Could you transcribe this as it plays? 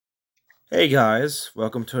Hey guys,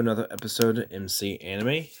 welcome to another episode of MC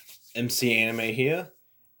Anime. MC Anime here,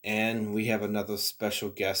 and we have another special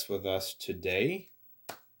guest with us today,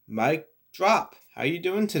 Mike Drop. How you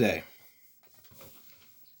doing today?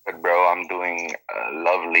 Good, bro. I'm doing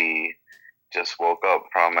lovely. Just woke up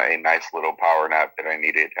from a nice little power nap that I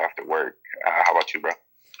needed after work. How about you, bro?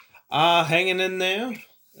 Hanging in there.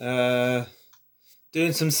 Uh,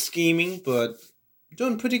 doing some scheming, but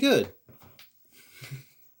doing pretty good.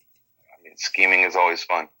 I mean, scheming is always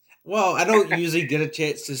fun. Well, I don't usually get a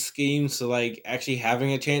chance to scheme, so actually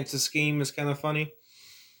having a chance to scheme is kind of funny.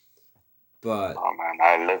 But Oh man,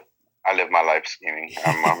 I live my life scheming.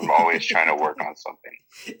 I'm always trying to work on something.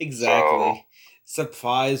 So exactly.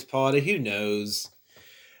 Surprise party, who knows?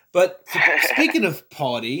 But speaking of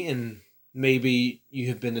party, and maybe you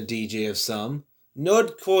have been a DJ of some,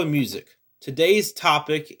 Nerdcore music. Today's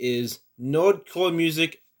topic is Nerdcore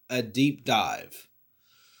music, a deep dive. yes,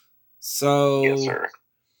 So, sir.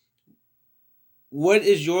 what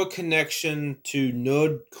is your connection to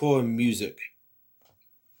Nerdcore music?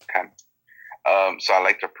 Okay. So I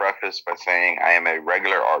like to preface by saying I am a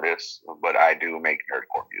regular artist, but I do make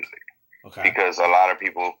nerdcore music. Okay. Because a lot of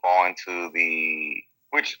people fall into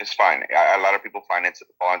which is fine. A lot of people fall into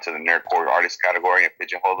the nerdcore artist category and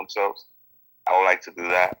pigeonhole themselves. I would like to do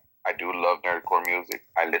that. I do love nerdcore music.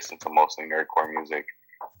 I listen to mostly nerdcore music,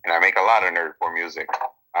 and I make a lot of nerdcore music.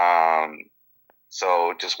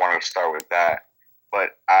 So just wanted to start with that.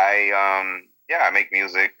 But I make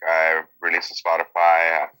music. I release on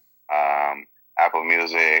Spotify, Apple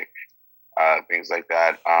Music, things like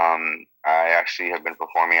that. I actually have been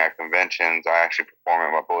performing at conventions. I actually perform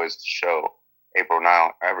at my boys' show April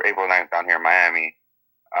 9th down here in Miami.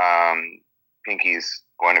 Pinky's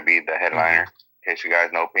going to be the headliner. In case you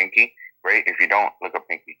guys know Pinky, great. If you don't, look up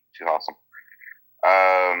Pinky. She's awesome.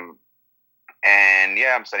 And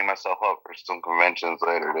yeah, I'm setting myself up for some conventions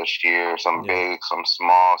later this year. Some big, some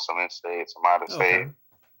small, some in state, some out of state.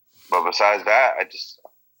 But besides that,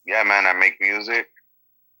 I make music.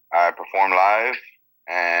 I perform live,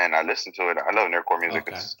 and I listen to it. I love nerdcore music.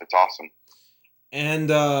 Okay. It's awesome.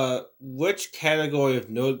 And which category of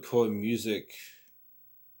nerdcore music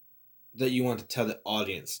that you want to tell the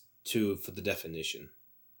audience for the definition?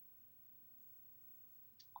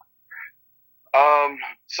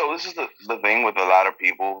 So this is the thing with a lot of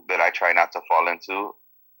people that I try not to fall into.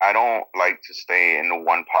 I don't like to stay in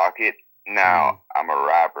one pocket. Now, I'm a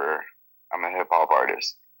rapper. I'm a hip hop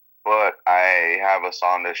artist. But I have a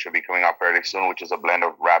song that should be coming out fairly soon, which is a blend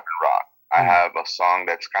of rap and rock. I have a song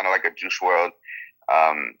that's kind of like a Juice WRLD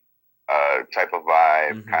type of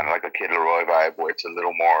vibe, kind of like a Kid Laroi vibe, where it's a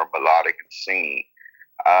little more melodic and singy.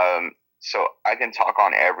 So I can talk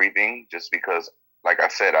on everything just because, like I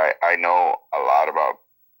said, I know a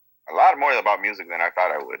lot more about music than I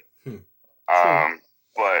thought I would.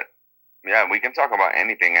 But yeah, we can talk about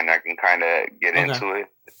anything, and I can kind of get into it.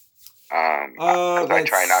 Because I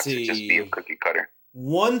try not to just be a cookie cutter.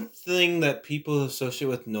 One thing that people associate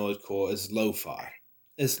with nerdcore is lo-fi.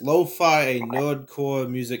 Is lo-fi a nerdcore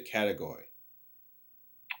music category?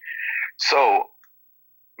 So,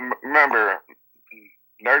 remember,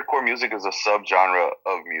 nerdcore music is a subgenre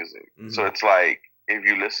of music. So it's like, if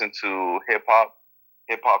you listen to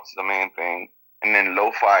hip-hop's the main thing, and then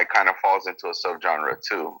lo-fi kind of falls into a subgenre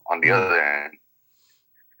too, on the other end.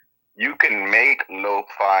 You can make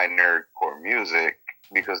lo-fi nerdcore music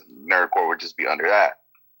because nerdcore would just be under that.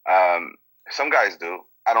 Some guys do.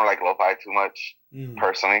 I don't like lo-fi too much,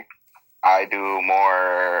 personally. I do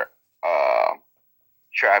more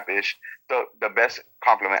trap-ish. The best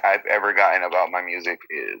compliment I've ever gotten about my music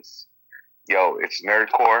is, yo, it's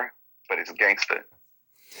nerdcore, but it's gangsta.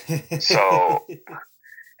 So,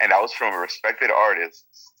 and that was from a respected artist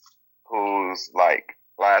whose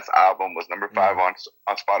last album was number 5 on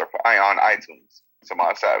Spotify, on iTunes,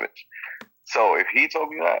 Samad Savage. So if he told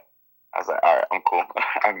me that, I was like, all right, I'm cool.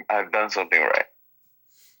 I've done something right.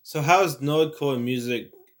 So how is nerdcore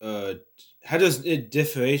music, how does it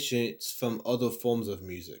differentiate from other forms of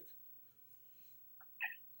music?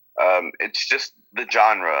 It's just the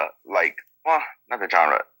genre, not the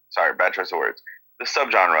genre, sorry, bad choice of words. The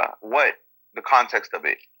subgenre, the context of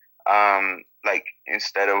it.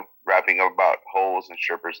 Instead of rapping about hoes and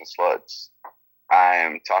strippers and sluts,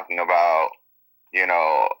 I'm talking about,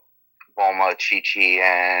 Boma, Chi-Chi,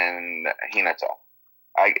 and Hinata.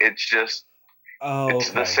 It's just, it's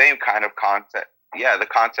the same kind of content. Yeah, the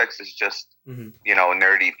context is just,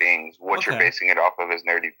 nerdy things. What you're basing it off of is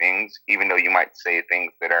nerdy things, even though you might say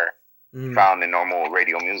things that are found in normal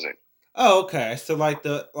radio music. Oh, okay. So like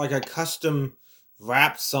a custom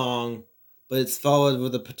rap song, but it's followed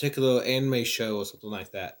with a particular anime show or something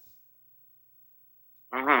like that.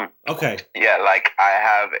 Mm-hmm. Okay. Yeah, like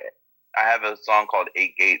I have a song called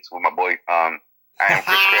Eight Gates with my boy I Am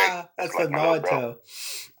Chris Craig. That's like a my little bro.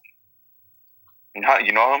 Naruto.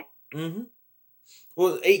 You know him? Mm-hmm.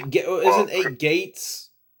 Well, isn't Eight Gates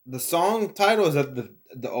the song title? Or is that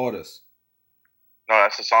the artist? No,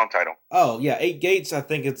 that's the song title. Oh yeah, Eight Gates. I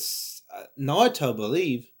think it's Naruto, I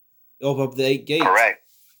believe. Open up the 8 gates. Correct.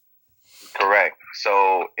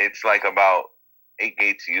 So it's like about 8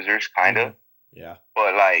 gates users, kind of. Mm-hmm. Yeah.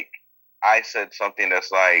 But like, I said something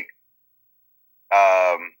that's like,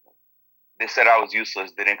 they said I was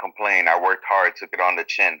useless, didn't complain. I worked hard, took it on the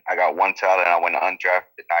chin. I got one talent, I went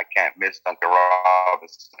undrafted. I can't miss Duncan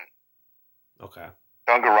Robinson. Okay.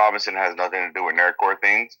 Duncan Robinson has nothing to do with Nerdcore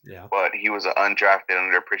things. Yeah. But he was an undrafted,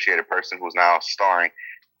 underappreciated person who's now starring.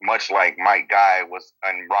 Much like Mike Guy was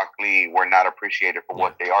and Rock Lee were not appreciated for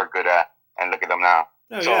what they are good at. And look at them now.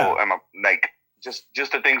 Am I, like, just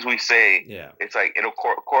the things we say, it's like it'll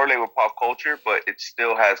correlate with pop culture, but it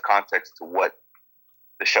still has context to what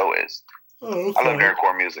the show is. Oh, okay. I love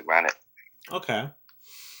Nerdcore music, man. Okay.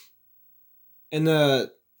 And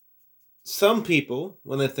some people,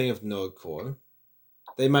 when they think of Nerdcore,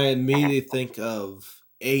 they might immediately think of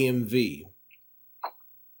AMV,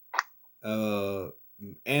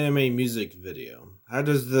 anime music video. How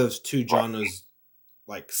does those two genres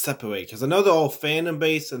like separate? Because I know they're all fandom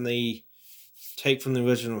based and they take from the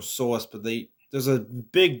original source, but there's a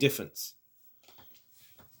big difference.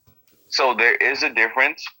 So there is a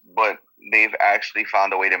difference, but they've actually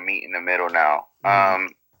found a way to meet in the middle now.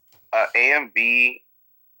 AMV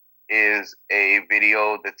is a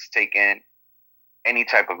video that's taken any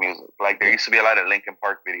type of music. Like there used to be a lot of Linkin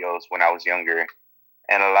Park videos when I was younger,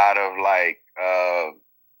 and a lot of like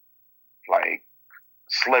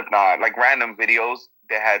Slipknot, like random videos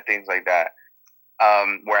that had things like that.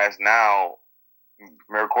 Whereas now,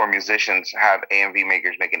 Nerdcore musicians have AMV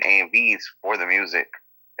makers making AMVs for the music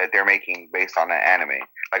that they're making based on an anime.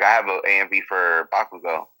 Like I have an AMV for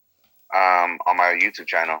Bakugo on my YouTube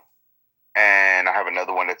channel, and I have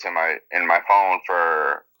another one that's in my phone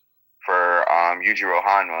for Yujiro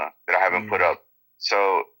Hanma that I haven't put up.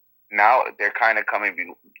 So now they're kind of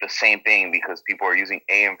coming the same thing because people are using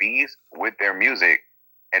AMVs with their music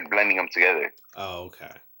and blending them together. Oh,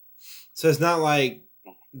 okay. So it's not like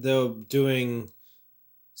they're doing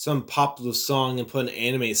some popular song and putting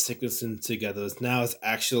anime sequencing together. It's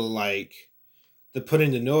actually like they're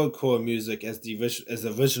putting the Nerdcore music as the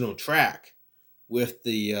original track with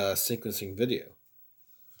the sequencing video.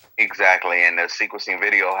 Exactly, and the sequencing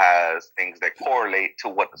video has things that correlate to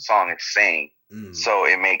what the song is saying, so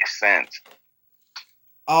it makes sense.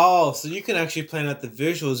 Oh, so you can actually plan out the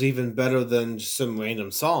visuals even better than just some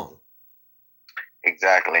random song.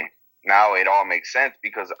 Exactly. Now it all makes sense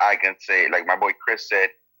because I can say, like my boy Chris said,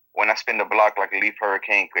 when I spin the block like a leaf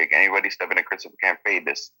hurricane kick, anybody stepping in Chris can't fade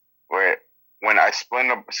this. Where when I spin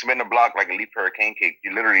the block like a leaf hurricane kick,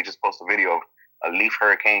 you literally just post a video of a leaf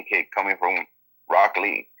hurricane kick coming from Rock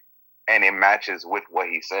Lee, and it matches with what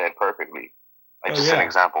he said perfectly. Like an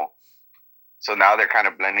example. So now they're kind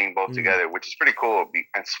of blending both together, which is pretty cool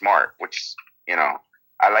and smart. Which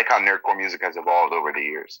I like how Nerdcore music has evolved over the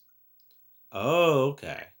years. Oh,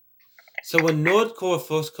 okay. So when Nerdcore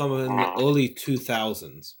first came in the early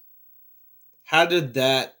 2000s, how did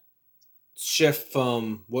that shift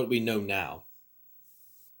from what we know now?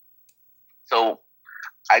 So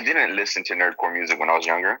I didn't listen to Nerdcore music when I was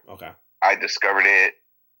younger. Okay. I discovered it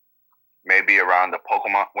maybe around the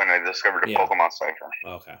Pokemon, when I discovered the Pokemon Cypher.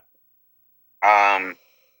 Okay.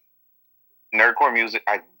 Nerdcore music,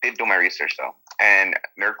 I did do my research though. And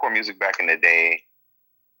Nerdcore music back in the day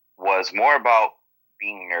was more about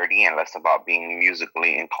being nerdy and less about being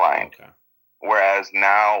musically inclined. Okay. Whereas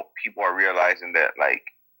now people are realizing that like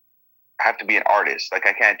I have to be an artist. Like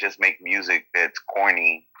I can't just make music that's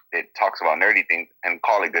corny, that talks about nerdy things and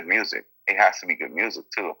call it good music. It has to be good music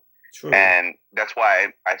too. True. And that's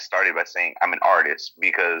why I started by saying I'm an artist,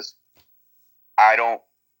 because I don't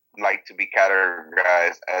like to be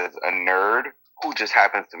categorized as a nerd who just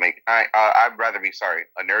happens to make. I'd rather be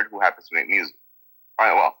a nerd who happens to make music. All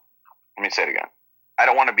right, well, let me say it again. I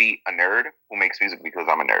don't want to be a nerd who makes music because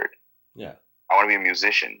I'm a nerd. Yeah. I want to be a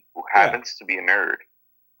musician who happens to be a nerd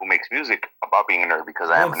who makes music about being a nerd because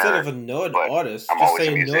I am a nerd. Instead of a nerd artist, just say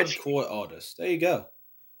a nerdcore artist. There you go.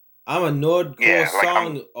 I'm a nerdcore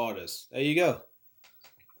song artist. There you go.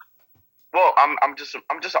 Well, I'm just an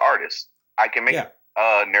artist. I can make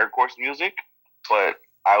nerdcore music, but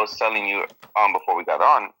I was telling you before we got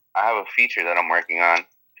on, I have a feature that I'm working on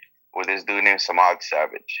with this dude named Samad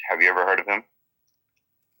Savage. Have you ever heard of him?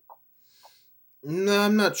 No,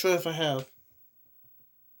 I'm not sure if I have.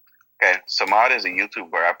 Okay, Samad is a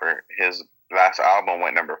YouTube rapper. His last album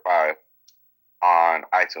went number 5 on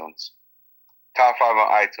iTunes. Top 5 on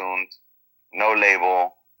iTunes. No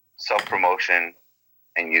label, self promotion,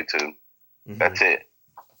 and YouTube. Mm-hmm. That's it.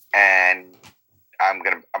 And I'm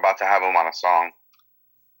about to have him on a song.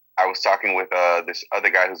 I was talking with this other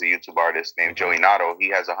guy who's a YouTube artist named Joey Nato. He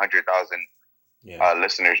has 100,000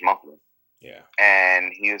 listeners monthly. Yeah.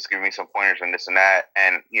 And he was giving me some pointers and this and that.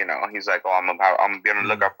 And he's like, "Oh, I'm gonna be on the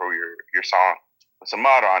lookout for your song with some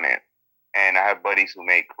mod on it." And I have buddies who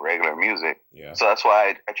make regular music. Yeah. So that's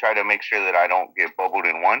why I try to make sure that I don't get bubbled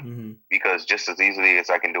in one, because just as easily as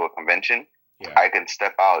I can do a convention, I can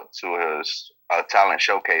step out to a talent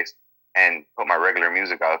showcase and put my regular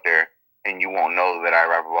music out there, and you won't know that I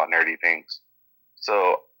rap about nerdy things.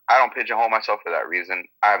 So I don't pigeonhole myself for that reason.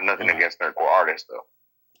 I have nothing against nerdcore artists, though.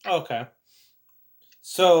 Okay.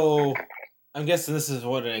 So I'm guessing this is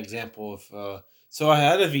what an example of. So I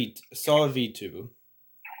had saw a VTuber.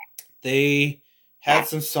 They had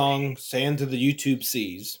some song saying to the YouTube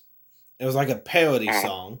seas. It was like a parody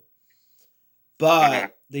song,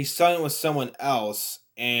 but they sung it with someone else,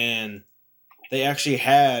 and they actually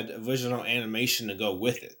had original animation to go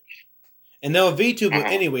with it. And they're a VTuber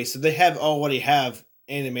anyway, so they already have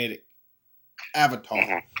animated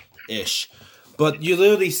avatar-ish. But you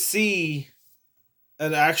literally see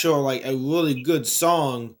an actual, like, a really good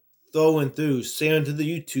song throwing through, saying to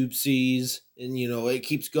the YouTube seas, and, it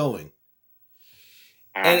keeps going.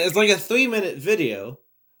 And it's like a 3-minute video,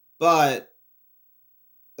 but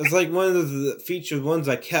it's like one of the featured ones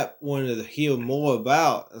I kept wanting to hear more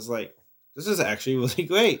about. It's like, this is actually really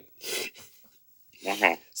great.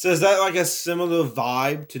 So is that like a similar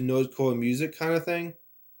vibe to Nerdcore music kind of thing?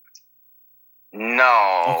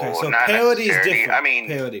 No. Okay, so parody is different. I mean,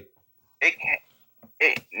 parody.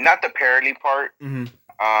 It not the parody part.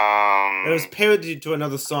 It was parody to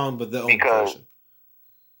another song, but the own version.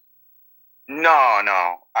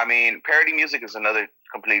 No. I mean, parody music is another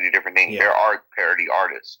completely different thing. Yeah. There are parody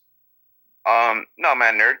artists. No,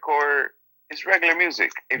 man, nerdcore is regular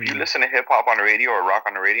music. If you listen to hip hop on the radio or rock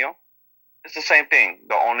on the radio, it's the same thing.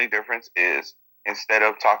 The only difference is instead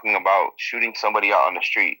of talking about shooting somebody out on the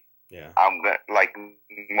street, like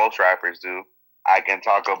most rappers do, I can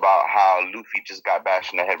talk about how Luffy just got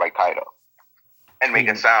bashed in the head by Kaido and make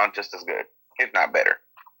it sound just as good, if not better.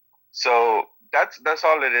 So that's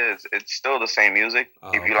all it is. It's still the same music.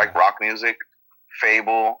 If you like rock music,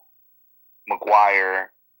 Fable, McGuire,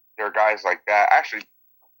 there are guys like that. Actually,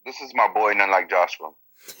 this is my boy, none like Joshua.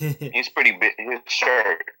 He's pretty big. His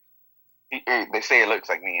shirt, they say it looks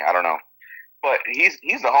like me. I don't know. But he's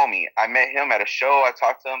the homie. I met him at a show. I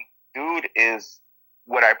talked to him. Dude is,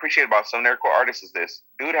 what I appreciate about some nerdcore artists is this.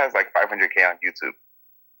 Dude has like 500K on YouTube.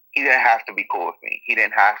 He didn't have to be cool with me. He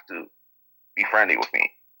didn't have to be friendly with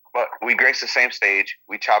me. But we graced the same stage.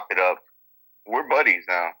 We chopped it up. We're buddies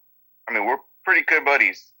now. I mean, we're pretty good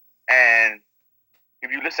buddies. And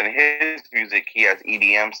if you listen to his music, he has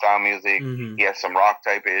EDM style music. He has some rock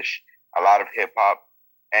type-ish, a lot of hip-hop.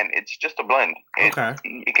 And it's just a blend.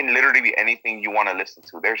 It can literally be anything you want to listen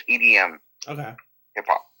to. There's EDM.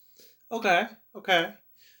 Hip-hop. Okay.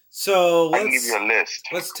 So I can give you a list.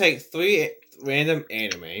 Let's take 3 random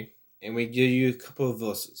anime, and we give you a couple of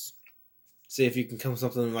verses. See if you can come up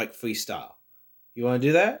with something like freestyle. You want to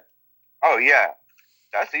do that? Oh, yeah.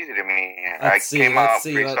 That's easy to me. I came out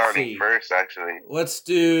freestyling first, actually. Let's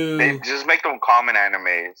do... Just make them common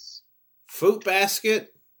animes. Fruit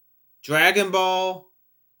Basket, Dragon Ball,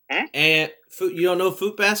 and... You don't know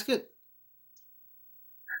Fruit Basket?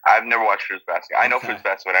 I've never watched Fruit Basket. I know Fruit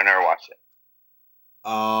Basket, but I never watched it.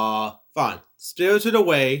 Fine. Spirited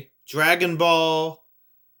Away, Dragon Ball.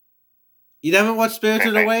 You haven't watched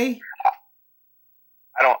Spirited Away?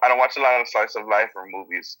 I don't watch a lot of slice of life or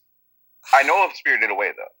movies. I know of Spirited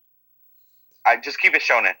Away though. I just keep it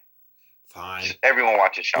shonen. Fine. Just everyone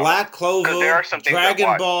watches shonen. Black Clover, there are some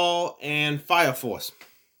Dragon Ball, and Fire Force.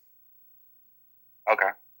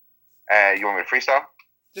 Okay. You want me to freestyle?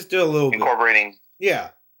 Just do a little Incorporating. Yeah.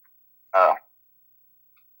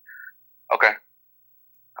 Okay.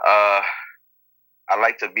 I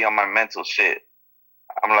like to be on my mental shit.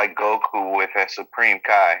 I'm like Goku with a Supreme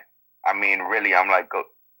Kai. I mean, really, I'm like Goku.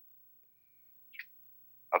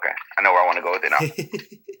 Okay, I know where I want to go with it now.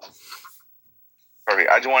 Perfect.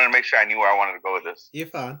 I just wanted to make sure I knew where I wanted to go with this. You're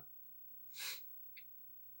fine.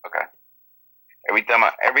 Okay.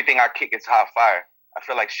 Everything I kick is hot fire. I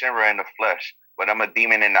feel like Shinra in the flesh, but I'm a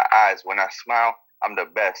demon in the eyes. When I smile, I'm the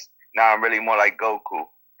best. Now I'm really more like Goku.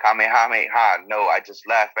 Kamehameha. No, I just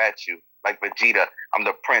laugh at you. Like Vegeta, I'm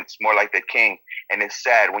the prince, more like the king. And it's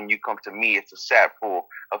sad when you come to me, it's a sad fool.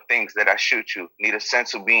 of things that I shoot you. Need a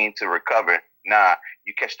sense of being to recover. Nah,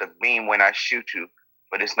 you catch the beam when I shoot you,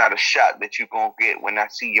 but it's not a shot that you gonna get when I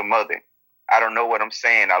see your mother. I don't know what I'm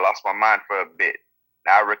saying. I lost my mind for a bit.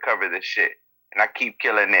 Now I recover this shit, and I keep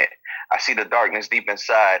killing it. I see the darkness deep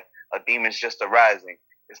inside. A demon's just arising.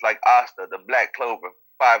 It's like Asta, the black clover,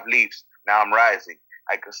 5 leaves. Now I'm rising.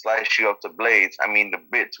 I could slice you up to blades. I mean the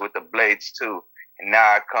bits with the blades too. And now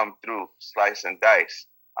I come through, slice and dice.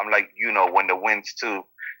 I'm like, when the wind's too.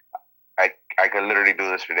 I could literally do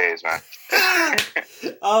this for days, man.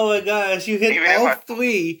 Oh my gosh, you hit all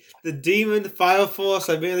three. The demon, the fire force,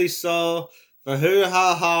 I barely saw. For her,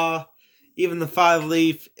 ha ha. Even the 5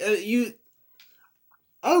 leaf. I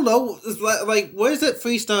don't know. It's like, what does that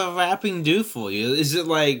freestyle rapping do for you? Is it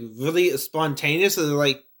like really spontaneous, or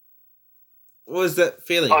like, what is that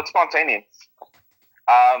feeling? Oh, it's spontaneous.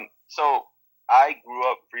 So I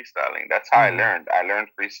grew up freestyling. That's how I learned. I learned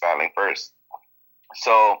freestyling first.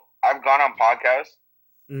 So I've gone on podcasts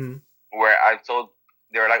where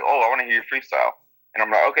they were like, "Oh, I want to hear your freestyle," and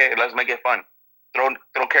I'm like, "Okay, let's make it fun. Throw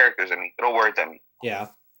characters at me, throw words at me." Yeah.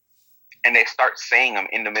 And they start saying them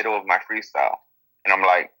in the middle of my freestyle, and I'm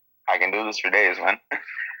like, "I can do this for days, man."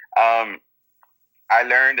 I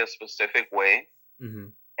learned a specific way,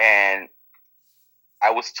 and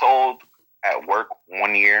I was told at work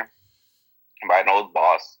one year by an old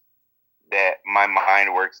boss that my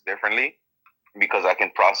mind works differently because I can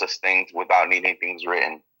process things without needing things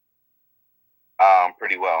written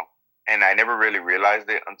pretty well. And I never really realized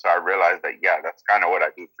it until I realized that, yeah, that's kind of what I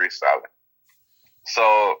do freestyling.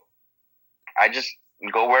 So I just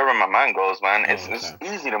go wherever my mind goes, man. It's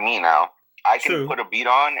easy to me now. I can put a beat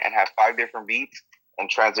on and have 5 different beats and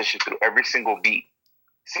transition through every single beat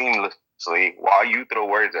seamlessly while you throw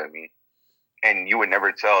words at me. And you would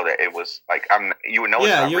never tell that it was like you would know.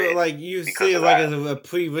 Yeah, you see it like as a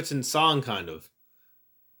pre-written song, kind of.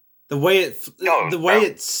 The way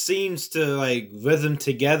it seems to like rhythm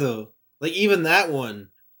together, like even that one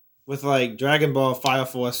with like Dragon Ball, Fire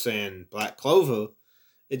Force, and Black Clover,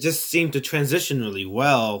 it just seemed to transition really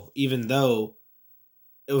well, even though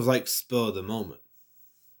it was like spur of the moment.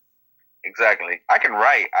 Exactly. I can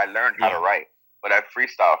write. I learned how to write, but I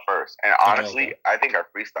freestyle first, and honestly, I think I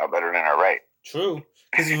freestyle better than I write. True,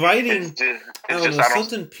 because writing,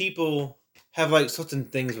 certain people have like certain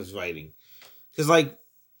things with writing. Because like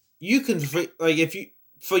you can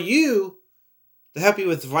for you to help you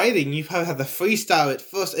with writing, you have to freestyle it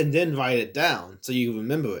first and then write it down so you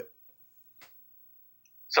remember it.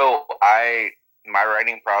 So my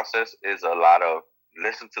writing process is a lot of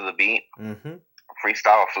listen to the beat,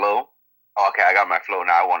 freestyle flow. Oh, okay, I got my flow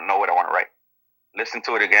now. I want to know what I want to write. Listen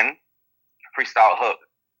to it again, freestyle hook.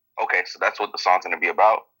 Okay, so that's what the song's going to be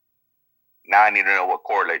about. Now I need to know what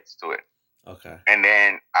correlates to it. Okay. And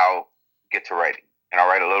then I'll get to writing. And I'll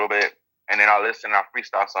write a little bit. And then I'll listen, I'll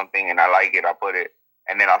freestyle something, and I like it, I'll put it.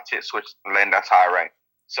 And then I'll switch, and then that's how I write.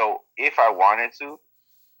 So if I wanted to,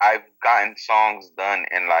 I've gotten songs done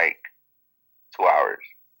in like 2 hours.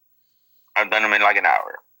 I've done them in like an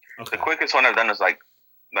hour. Okay. The quickest one I've done is like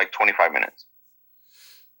 25 minutes.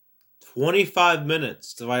 25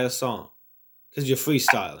 minutes to write a song? Because you're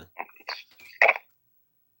freestyling.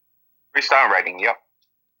 Freestyle writing, yep.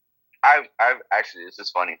 I've actually, this is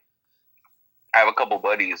funny. I have a couple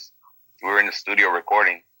buddies. We were in the studio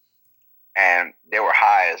recording, and they were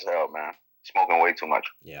high as hell, man. Smoking way too much.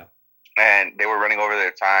 Yeah. And they were running over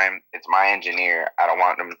their time. It's my engineer. I don't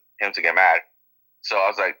want him to get mad. So I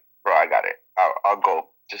was like, bro, I got it. I'll go.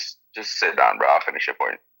 Just sit down, bro. I'll finish it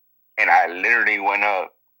for you. And I literally went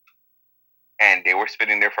up, and they were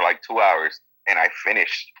spitting there for like 2 hours. And I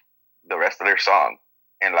finished the rest of their song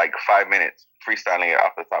in like 5 minutes, freestyling it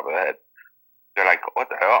off the top of the head. They're like, what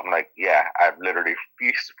the hell? I'm like, yeah, I've literally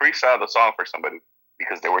freestyled the song for somebody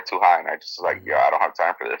because they were too high. And I just was like, yeah, I don't have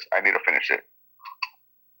time for this. I need to finish it.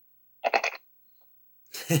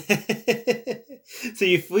 So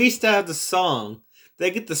you freestyled the song.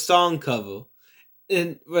 They get the song cover.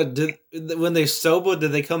 And when they're sober,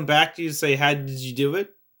 did they come back to you and say, how did you do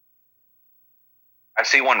it? I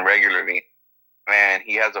see one regularly. And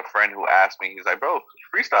he has a friend who asked me, he's like, bro,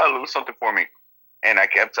 freestyle a little something for me. And I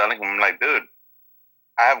kept telling him, I'm like, dude,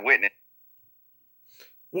 I have witness.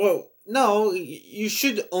 Well, no, you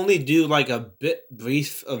should only do like a bit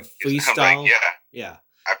brief of freestyle. Like, yeah.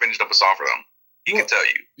 I finished up a song for them. He can tell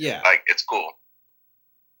you. Yeah. Like, it's cool.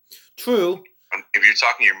 True. If you're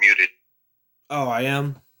talking, you're muted. Oh, I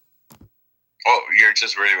am? Oh, you're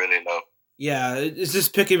just really, really low. Yeah, it's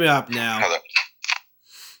just picking me up now.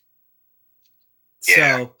 Yeah,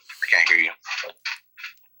 so, I can't hear you.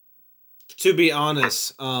 To be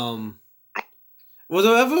honest, Was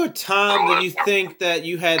there ever a time that you think that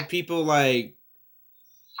you had people like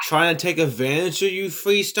trying to take advantage of you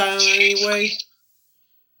freestyling anyway?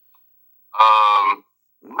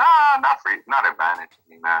 Not advantage of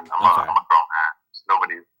me, man. I'm a grown man.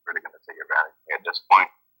 Nobody's really gonna take advantage of me at this point.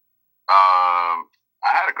 I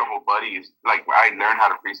had a couple buddies. Like I learned how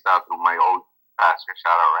to freestyle through my old pastor.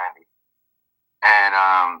 Shout out Randy. And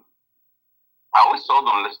I always told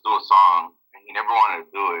him, let's do a song, and he never wanted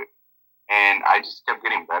to do it. And I just kept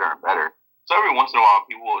getting better and better. So every once in a while,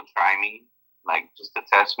 people will try me, like just to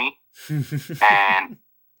test me. And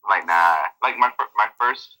like, nah. Like my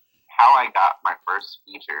first, how I got my first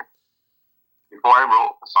feature. Before I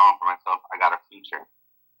wrote a song for myself, I got a feature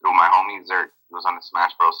through my homie Zert. He was on the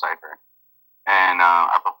Smash Bros. Cypher. And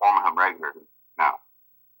I perform with him regularly now.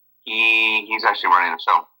 He's actually running the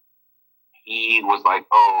show. He was like,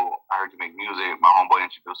 oh, I heard you make music. My homeboy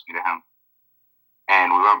introduced me to him.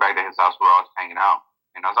 And we went back to his house. We were all hanging out.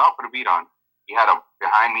 And I was out for the beat on. He had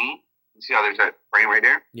behind me, you see how there's that frame right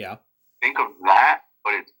there? Yeah. Think of that,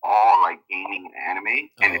 but it's all like gaming and anime.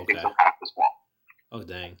 And it takes up half this wall. Oh,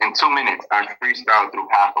 dang. In 2 minutes, I freestyled through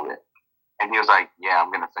half of it. And he was like, yeah, I'm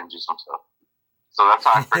going to send you some stuff. So that's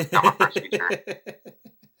how I first got my first feature. 1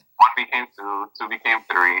 became 2, 2 became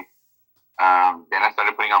 3. Then I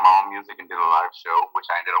started putting on my own music and did a live show, which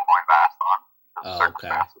I ended up going last on.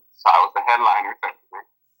 Circumstances. So I was the headliner, technically.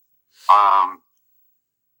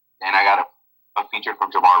 Then I got a feature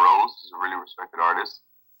from Jamar Rose, who's a really respected artist.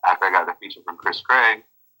 After I got the feature from Chris Craig,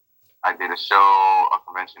 I did a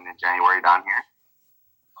convention in January down here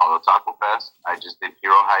called the Taco Fest. I just did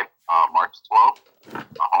Hero Hype March 12th.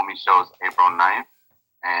 My homie show is April 9th.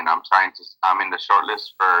 And I'm in the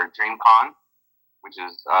shortlist for DreamCon, which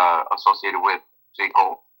is associated with J.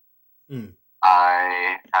 Cole.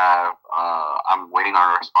 I'm waiting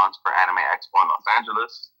on a response for Anime Expo in Los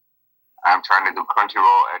Angeles. I'm trying to do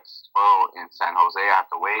Crunchyroll Expo in San Jose. I have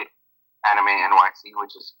to wait. Anime NYC,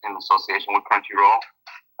 which is in association with Crunchyroll.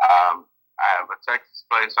 I have a Texas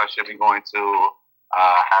place I should be going to.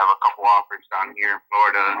 Have a couple offers down here in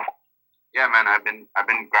Florida. Yeah, man, I've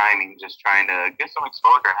been grinding, just trying to get some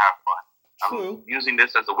exposure and have fun. True. I'm using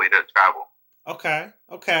this as a way to travel. Okay.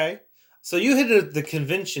 So you hit the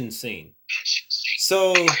convention scene.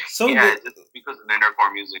 So just because of the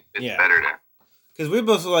nerdcore music, it's better there. Because we're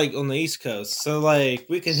both like on the East Coast, so like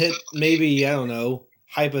we can hit maybe, I don't know,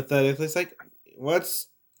 hypothetically, it's like, what's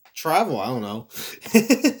travel? I don't know.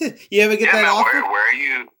 You ever get that offer? Where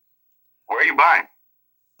are you buying?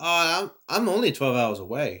 I'm only 12 hours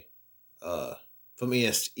away from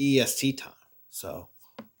EST time. So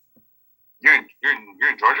you're in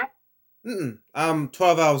Georgia? I'm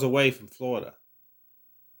 12 hours away from Florida.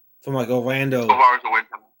 From like Orlando. 12 hours away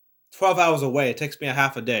from 12 hours away. It takes me a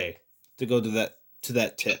half a day to go to that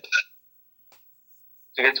tip.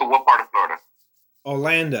 To get to what part of Florida?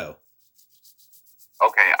 Orlando.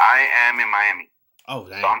 Okay, I am in Miami. Oh,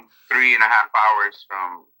 dang. So I'm 3.5 hours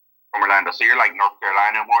from Orlando. So you're like North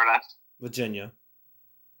Carolina, more or less? Virginia.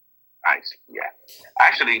 Nice, yeah.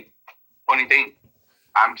 Actually, funny thing,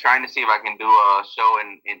 I'm trying to see if I can do a show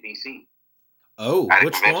in D.C. Oh,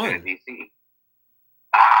 which one? In D.C.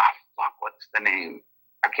 What's the name?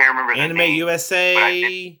 I can't remember the name. Anime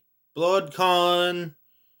USA, BloodCon.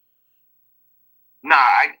 Nah,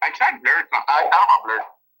 I tried BlurredCon. I thought about Blurred.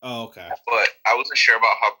 Oh, okay. But I wasn't sure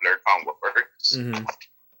about how BlurredCon works. Mm-hmm.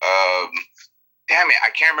 Damn it, I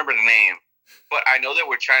can't remember the name. But I know that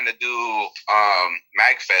we're trying to do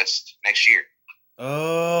MagFest next year.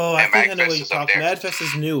 Oh, I think I know what you're talking. MadFest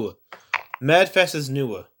is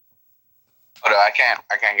newer. Oh, no, I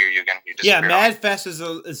can't hear you again. MadFest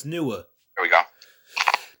is newer. There we go.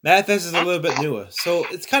 MadFest is a little bit newer. So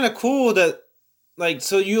it's kind of cool that, like,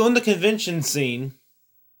 so you're on the convention scene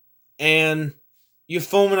and you're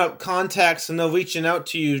forming up contacts and they're reaching out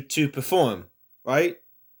to you to perform, right?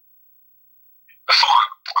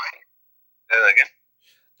 Say that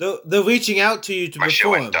again? They're reaching out to you to perform. My shit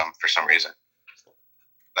went dumb for some reason.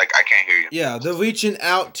 Like, I can't hear you. Yeah, they're reaching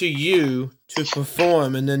out to you to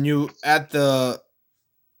perform, and then you at the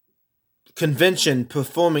convention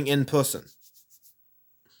performing in person.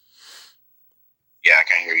 Yeah, I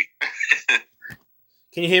can't hear you.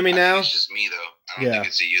 Can you hear me now? It's just me, though. I don't think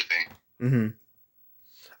it's a you thing.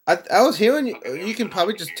 Mm-hmm. I was hearing you. You can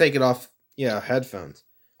probably just take it off. Yeah, headphones.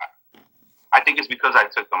 I think it's because I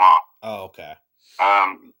took them off. Oh, okay.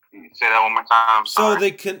 Say that one more time. So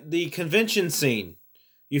the convention scene,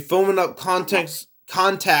 you're forming up contacts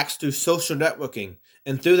through social networking,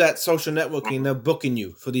 and through that social networking, they're booking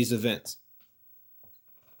you for these events.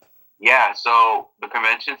 Yeah, so the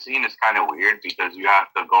convention scene is kind of weird because you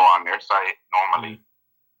have to go on their site normally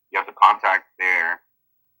You have to contact there,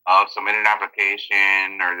 submit an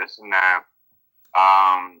application or this and that.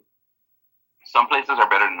 Some places are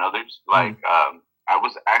better than others. Like I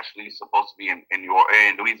was actually supposed to be in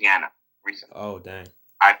Louisiana recently. Oh dang!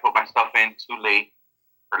 I put my stuff in too late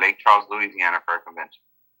for Lake Charles, Louisiana for a convention.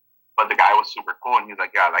 But the guy was super cool, and he's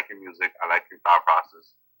like, "Yeah, I like your music. I like your thought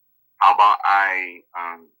process. How about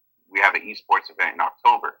we have an esports event in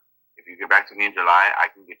October. If you get back to me in July, I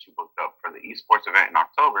can get you booked up for the esports event in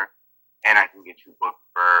October, and I can get you booked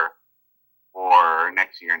for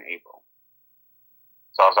next year in April."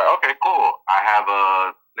 So I was like, "Okay, cool. I have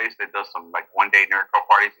a place that does some like one-day Nerdcore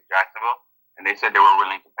parties in Jacksonville, and they said they were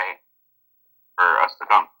willing to pay for us to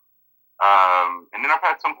come." And then I've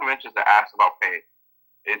had some conventions that ask about pay,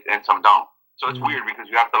 and some don't. So it's weird because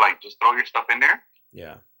you have to like just throw your stuff in there,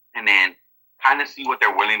 and then kind of see what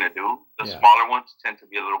they're willing to do. The smaller ones tend to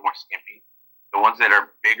be a little more skimpy. The ones that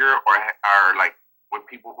are bigger or are like with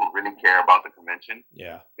people who really care about the convention,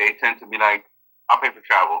 they tend to be like, "I'll pay for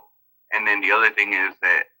travel." And then the other thing is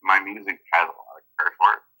that my music has a lot of curse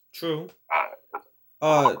words. True.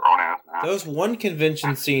 Grown-ass man. There's one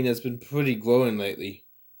convention scene that's been pretty growing lately.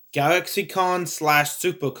 GalaxyCon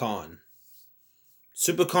 /SuperCon.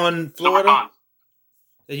 SuperCon Florida? SuperCon.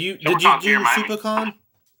 Did you do SuperCon?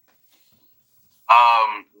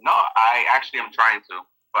 No, I actually am trying to.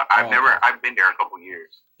 But I've been there a couple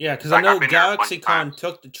years. Yeah, because I know GalaxyCon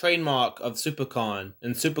took the trademark of SuperCon,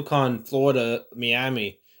 and SuperCon Florida,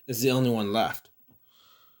 Miami is the only one left.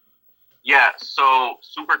 Yeah, so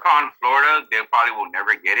SuperCon Florida, they probably will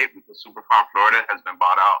never get it because SuperCon Florida has been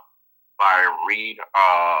bought out by Reed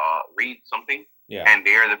something. Yeah. And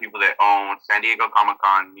they are the people that own San Diego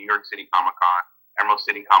Comic-Con, New York City Comic-Con, Emerald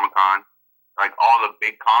City Comic-Con, like all the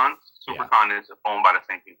big cons. SuperCon is owned by the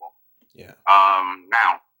same people. Yeah.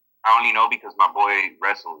 Now, I only know because my boy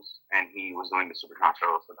wrestles and he was doing the SuperCon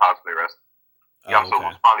shows, the cosplay wrestling. He also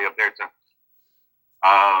was probably up there too.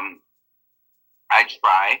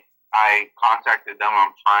 I contacted them.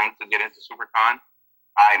 I'm trying to get into SuperCon.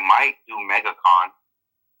 I might do MegaCon.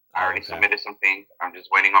 I already submitted some things. I'm just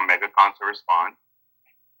waiting on MegaCon to respond.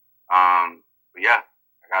 But yeah,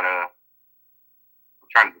 I'm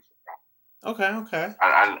trying to do SuperCon. Okay.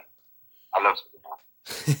 I love SuperCon.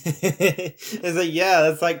 It's like,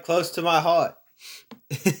 that's like close to my heart.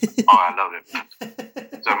 Oh, I love it.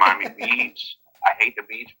 It's a Miami Beach. I hate the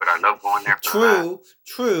beach, but I love going there.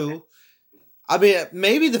 True. I mean,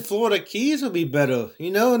 maybe the Florida Keys would be better.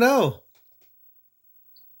 No. Nah,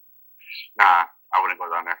 I wouldn't go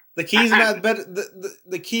down there. The Keys are not better.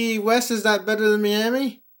 The Key West is not better than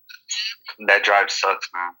Miami. That drive sucks,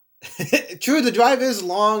 man. True, the drive is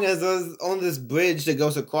long as on this bridge that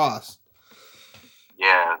goes across.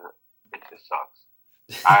 Yeah, it just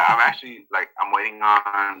sucks. I'm actually I'm waiting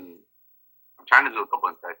on. I'm trying to do a couple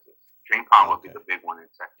in Texas. DreamCon would be the big one in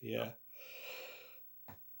Texas. Yeah.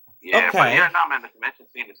 Yeah, but man, the convention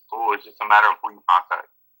scene is cool. It's just a matter of who you contact.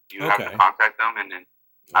 You have to contact them, and then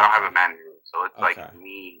I don't have a manager, so it's like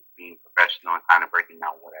me being professional and kind of breaking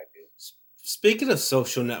down what I do. Speaking of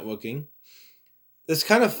social networking, it's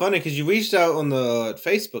kind of funny because you reached out on the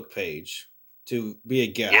Facebook page to be a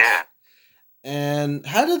guest. Yeah. And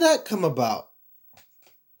how did that come about?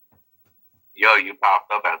 Yo, you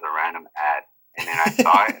popped up as a random ad, and then I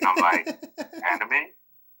saw it, and I'm like, anime?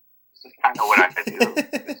 This is kind of what I could do.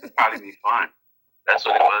 This would probably be fun. That's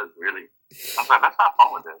what it was, really. I was like, let's have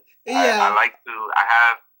fun with this. Yeah.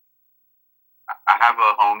 I have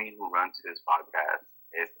a homie who runs his podcast.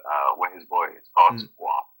 It's with his boy. It's called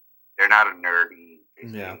Squawk. They're not a nerdy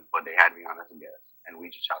thing, but they had me on as a guest, and we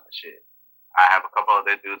just shot the shit. I have a couple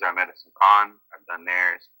other dudes I met at some con. I've done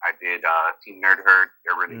theirs. I did Team Nerd Herd.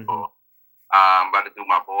 They're really cool. I'm about to do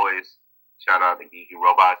my boys. Shout out to Geeky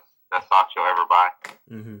Robots. Best sock you'll ever buy.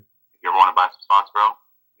 If you ever want to buy some socks, bro,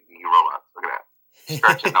 Geeky Robots. Look at that.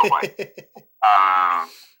 Stretching, no white.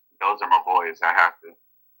 Those are my boys. I have to.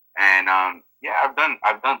 And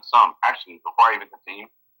I've done some. Actually, before I even continue,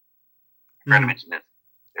 I forgot to mention this.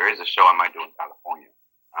 There is a show I might do in California.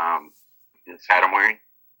 This hat I'm wearing.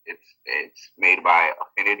 It's made by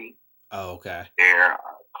Affinity. Oh, okay. They're a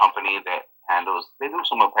company that they do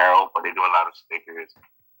some apparel, but they do a lot of stickers.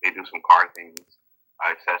 They do some car things,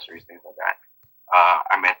 accessories, things like that.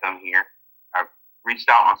 I met them here. I reached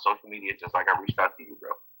out on social media just like I reached out to you, bro.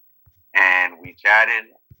 And we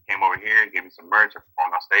chatted, came over here, gave me some merch, I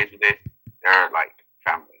performed on stage with it. They're like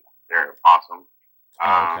family. They're awesome.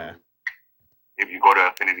 If you go to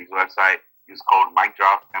Affinity's website, use code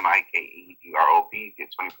MikeDrop, MIKEDROP, get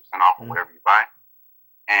 20% off of whatever you buy.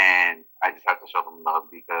 And I just have to show them love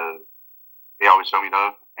because they always show me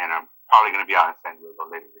love, and I'm probably going to be out in San Diego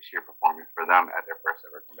later this year performing for them at their first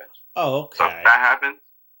ever convention. Oh, okay. So if that happens,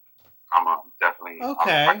 I'm definitely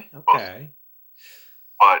okay.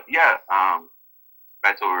 But yeah,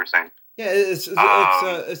 back to what we were saying. Yeah,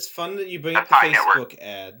 it's fun that you bring up the Facebook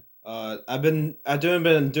ad. I've been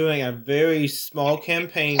doing a very small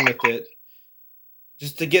campaign with it,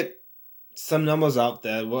 just to get some numbers out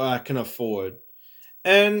there what I can afford.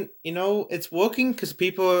 And, it's working because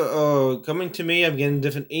people are coming to me. I'm getting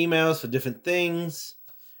different emails for different things.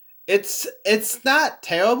 It's not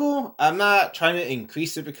terrible. I'm not trying to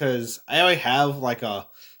increase it because I already have like a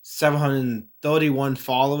 731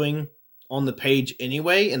 following on the page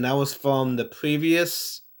anyway, and that was from the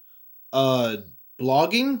previous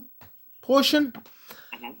blogging portion.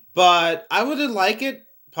 Mm-hmm. But I would like it.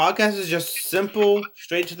 Podcast is just simple,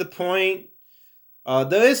 straight to the point.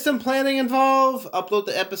 There is some planning involved. Upload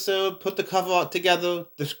the episode, put the cover art together,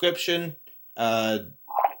 description,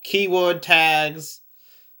 keyword tags,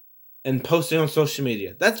 and posting on social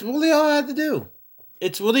media. That's really all I had to do.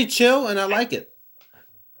 It's really chill, and I like it.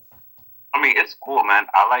 I mean, it's cool, man.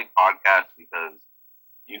 I like podcasts because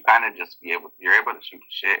you're able to shoot the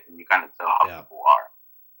shit, and you kind of tell how people are.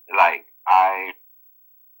 Like,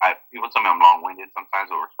 people tell me I'm long-winded sometimes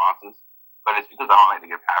with responses, but it's because I don't like to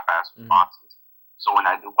give half-assed responses. So when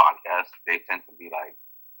I do podcasts, they tend to be like,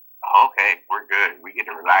 oh, okay, we're good. We get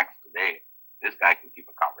to relax today. This guy can keep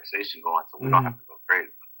a conversation going, so we don't have to go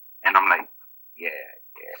crazy. And I'm like, yeah.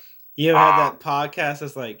 You ever had that podcast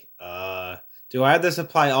that's like, do I have to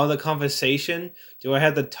supply all the conversation? Do I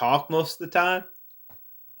have to talk most of the time?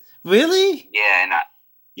 Really? Yeah, and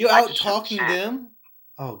you out talking them?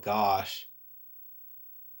 Oh gosh.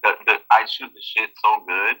 I shoot the shit so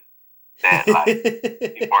good that like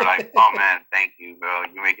people are like, oh man, thank you, bro.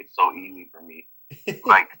 You make it so easy for me.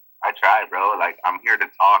 Like, I try, bro. Like, I'm here to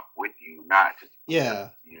talk with you, not just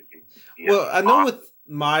Well, I know with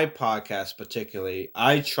my podcast particularly,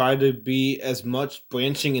 I try to be as much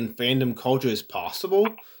branching in fandom culture as possible.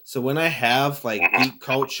 So when I have like geek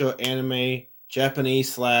culture, anime,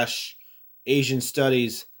 Japanese / Asian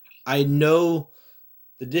studies, I know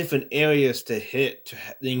the different areas to hit to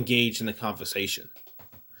engage in the conversation.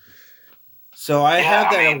 So I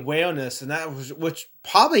have that awareness, and which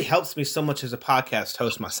probably helps me so much as a podcast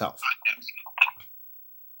host myself.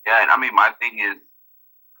 Yeah, and I mean, my thing is,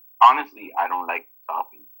 honestly, I don't like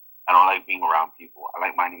talking. I don't like being around people. I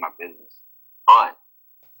like minding my business. But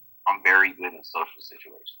I'm very good in social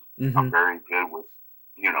situations. Mm-hmm. I'm very good with,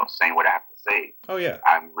 saying what I have to say. Oh, yeah.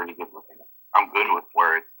 I'm really good with it. I'm good with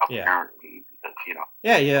words, apparently, because,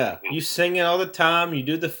 Yeah. You sing it all the time. You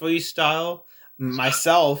do the freestyle.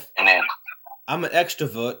 Myself, and then, I'm an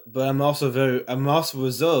extrovert, but I'm also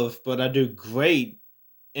reserved, but I do great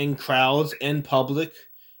in crowds, in public.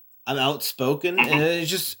 I'm outspoken, and it's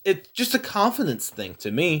just a confidence thing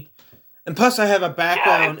to me. And plus, I have a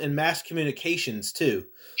background in mass communications, too.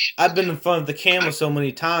 I've been in front of the camera so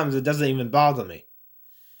many times, it doesn't even bother me.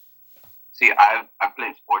 See, I've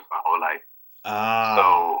played sports my whole life.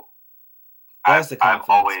 So I've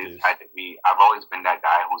always been that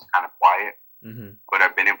guy who's kind of quiet, but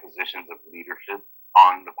I've been in positions of leadership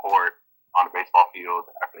on the court, on the baseball field.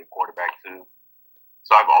 I played quarterback, too.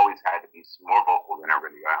 So I've always had to be more vocal than I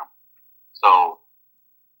really am. So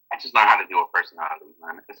I just learned how to deal with personality,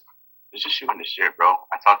 man. It's just shooting the shit, bro.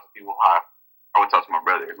 I talk to people how I would talk to my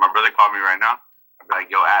brother. If my brother called me right now, I'd be like,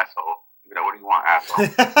 yo, asshole. He'd be like, what do you want, asshole?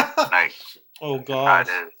 Like, oh, gosh.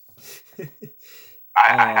 I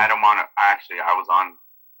had him on, I was on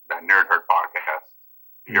that Nerdcore podcast.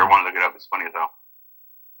 If you ever want to look it up, it's funny as hell.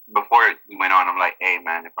 Before we went on, I'm like, hey,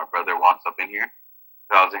 man, if my brother walks up in here,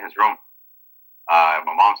 so I was in his room at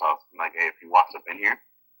my mom's house. I'm like, hey, if he walks up in here,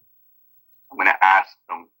 I'm going to ask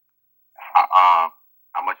him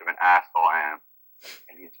how much of an asshole I am.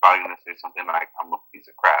 And he's probably going to say something like, I'm a piece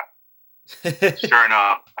of crap. Sure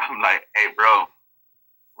enough, I'm like, hey, bro,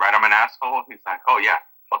 right, I'm an asshole? He's like, oh, yeah,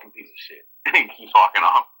 fucking piece of shit. And he keeps walking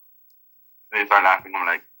off. And they start laughing. I'm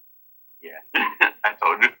like, yeah, I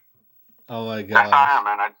told you. Oh, my God. That's how I am,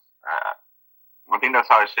 man. I think that's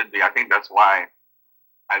how it should be. I think that's why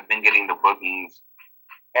I've been getting the bookings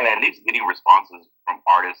and at least getting responses from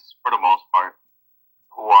artists, for the most part,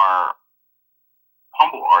 who are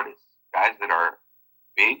humble artists, guys that are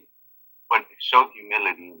big, but show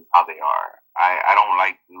humility in how they are. I don't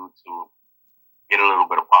like dudes who get a little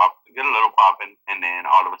pop, and then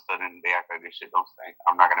all of a sudden they act like this shit don't stink.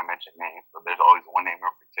 I'm not going to mention names, but there's always one name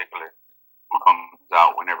in particular who comes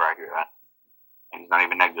out whenever I hear that. And he's not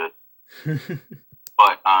even that good.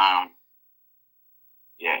 But,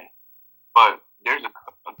 yeah. But there's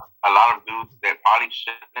a lot of dudes that probably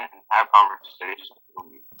shouldn't have conversations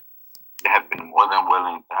with me. more than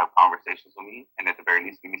willing to have conversations with me, and at the very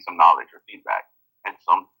least, give me some knowledge or feedback, and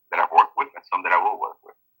some that I've worked with, and some that I will work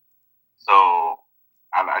with. So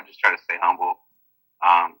I just try to stay humble.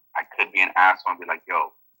 I could be an asshole and be like,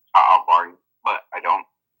 "Yo, I'll bar you," but I don't.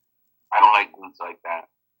 I don't like dudes like that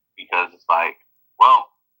because it's like, well,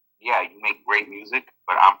 yeah, you make great music,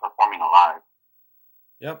 but I'm performing live.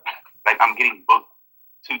 Yep. Like I'm getting booked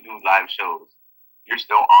to do live shows. You're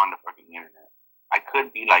still on the fucking internet. I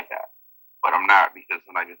could be like that, but I'm not because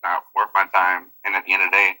I'm like it's not worth my time. And at the end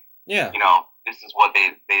of the day, yeah, this is what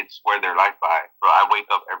they swear their life by. Bro, I wake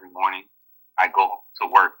up every morning, I go to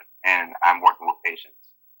work, and I'm working with patients.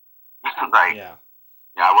 Like, yeah,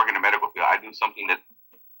 I work in the medical field. I do something that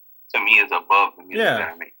to me is above the music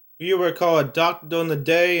that I make. You were called a doctor during the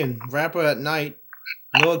day and rapper at night.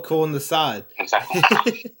 Nerdcore on the side. Exactly.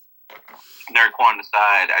 Nerdcore on the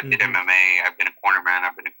side. I did MMA. I've been a corner man.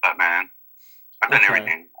 I've been a cut man. I've done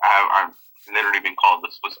everything. I've literally been called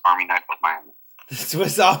the Swiss Army knife of Miami. The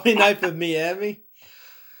Swiss Army knife of Miami?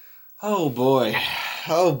 Oh boy.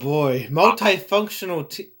 Oh boy.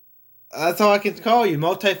 Multifunctional. That's all I can call you.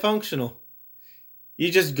 Multifunctional.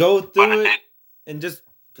 You just go through it and just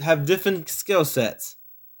have different skill sets.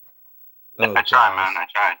 I try, man. I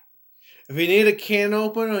try. If you need a can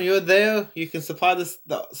opener or you're there, you can supply the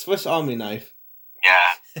Swiss Army knife.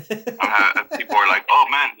 Yeah. People are like, "Oh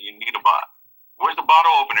man, you need a bottle. Where's the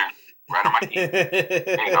bottle opener?" Right on my key.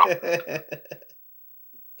 There you go.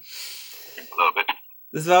 A little bit.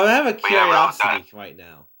 So I have a curiosity right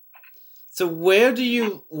now. So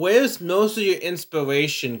where's most of your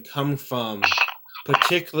inspiration come from,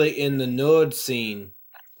 particularly in the nerd scene,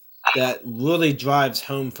 that really drives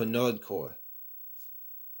home for nerdcore?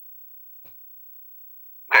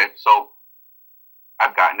 Okay, so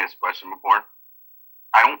I've gotten this question before.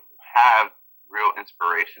 I don't have real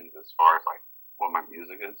inspirations as far as like what my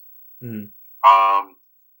music is.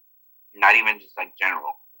 Not even just like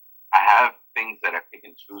general. I have things that I pick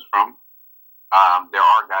and choose from. There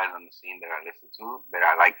are guys on the scene that I listen to that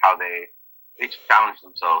I like how they challenge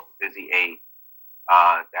themselves. Busy A,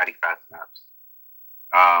 Daddy Fat Snaps,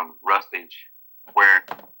 Rustage, where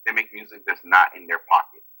they make music that's not in their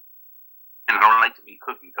pocket. And I don't like to be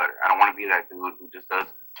cookie cutter. I don't want to be that dude who just does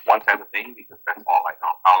one type of thing because that's all I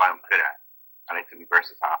know, all I'm good at. I like to be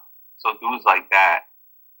versatile. So dudes like that,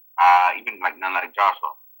 even like none like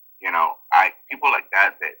Joshua, people like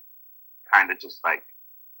that kind of just like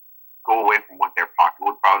go away from what their pocket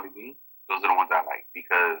would probably be. Those are the ones I like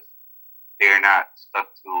because they're not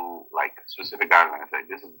stuck to like specific guidelines. Like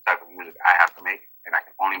this is the type of music I have to make, and I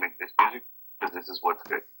can only make this music because this is what's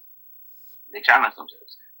good. They challenge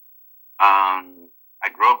themselves. I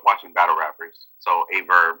grew up watching battle rappers, so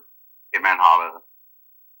Averb, Hitman Holla,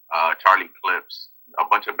 Charlie Clips, a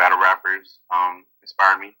bunch of battle rappers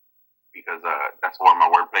inspired me because that's where my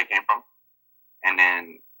wordplay came from. And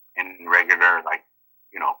then in regular, like,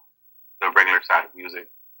 the regular side of music,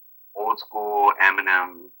 old school,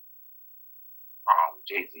 Eminem,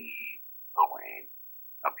 Jay-Z, Lil Wayne,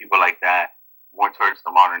 people like that, more towards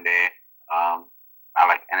the modern day. I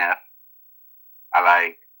like NF. I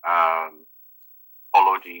like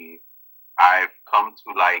Polo G. I've come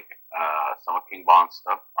to like some of King Bond's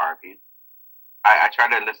stuff, R.I.P. I try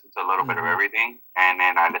to listen to a little bit of everything, and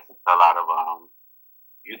then I listen to a lot of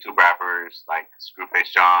YouTube rappers like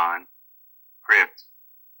Screwface John, Crypt,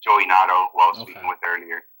 Joey Nato, who I was speaking with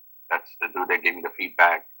earlier. That's the dude that gave me the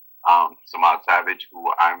feedback. Samad Savage,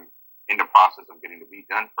 who I'm in the process of getting the beat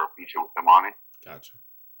done for a feature with him on it. Gotcha.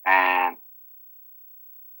 And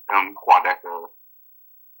Quadeca,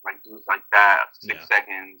 like dudes like that, 6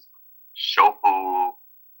 Seconds, Shofu,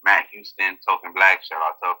 Matt Houston, Token Black, shout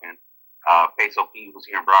out Token, Peso P, who's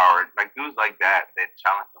here in Broward. Like dudes like that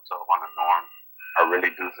challenge themselves on the norm are really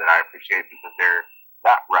dudes that I appreciate because they're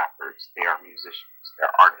not rappers, they are musicians,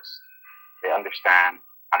 they're artists. They understand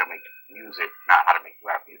how to make music, not how to make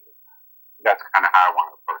rap music. That's kind of how I want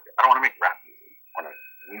to approach it. I don't want to make rap music. I want to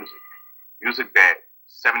make music. Music that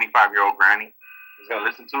 75-year-old granny is going to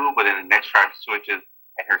listen to, but then the next track switches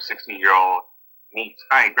and her 16-year-old niece,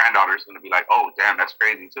 granddaughter is going to be like, oh, damn, that's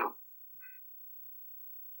crazy too.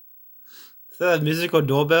 Is that a musical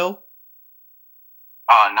doorbell?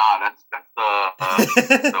 Nah, that's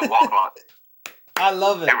the wall clock. I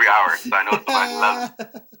love it. Every hour, so I know somebody loves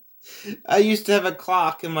it. I used to have a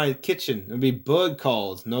clock in my kitchen. It would be bird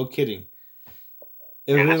calls, no kidding.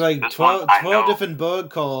 It would be like 12 different bird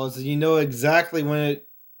calls, and you know exactly when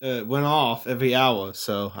it went off every hour,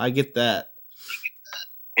 so I get that.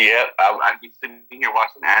 Yeah, I'd be sitting here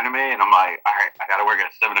watching anime, and I'm like, all right, I gotta work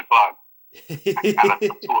at 7 o'clock. I got up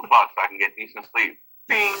till 2 o'clock so I can get decent sleep.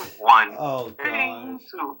 Bing, 1. Oh, bing,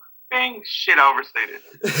 2. Bing, shit, I overstated.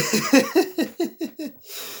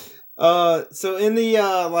 So in the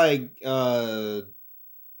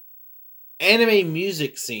anime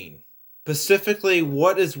music scene, specifically,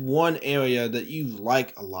 what is one area that you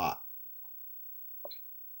like a lot?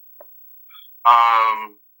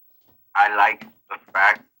 I like the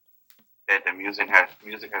fact that the music has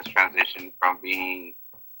transitioned from being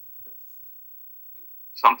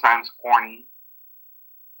sometimes corny,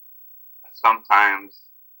 sometimes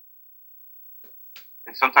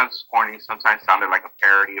it's corny, sometimes sounded like a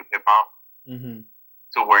parody of hip hop. Mm-hmm.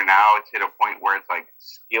 To where now it's hit a point where it's like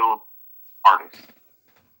skilled artists.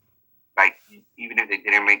 Like even if they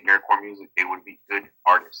didn't make nerdcore music, they would be good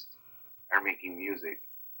artists that are making music,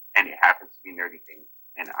 and it happens to be nerdy things.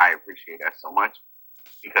 And I appreciate that so much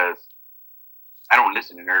because I don't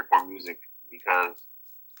listen to nerdcore music because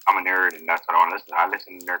I'm a nerd and that's what I want to listen to. I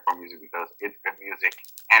listen to nerdcore music because it's good music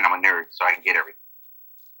and I'm a nerd, so I can get everything.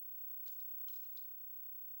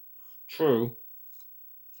 True.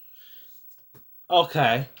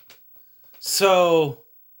 Okay. So,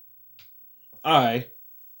 alright.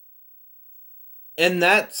 In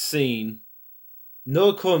that scene,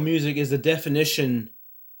 nerdcore music is the definition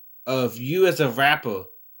of you as a rapper.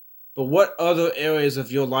 But what other areas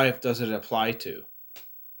of your life does it apply to?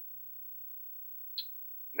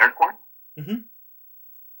 Nerdcore? Mm-hmm.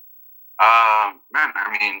 Man,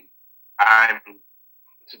 I mean,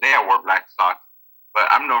 today I wore black socks, but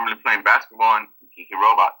I'm normally playing basketball and Kiki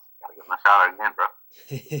Robots. Gotta give my shout out again, bro.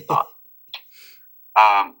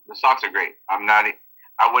 The socks are great.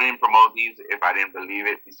 I wouldn't promote these if I didn't believe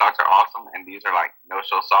it. These socks are awesome, and these are like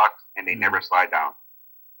no-show socks, and they never slide down.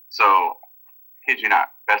 So, kid you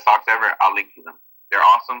not, best socks ever. I'll link you them. They're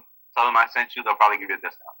awesome. Tell them I sent you. They'll probably give you a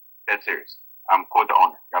discount. Dead serious. I'm cool with the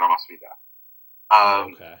owner. Got on my speed dial.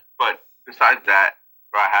 Okay. But besides that,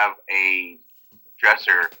 I have a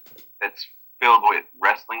dresser that's filled with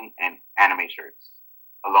wrestling and anime shirts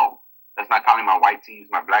alone. That's not counting my white tees,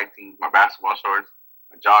 my black tees, my basketball shorts,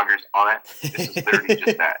 my joggers, all that. This is literally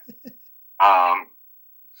just that. I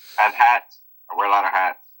have hats. I wear a lot of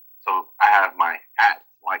hats. So I have my hats,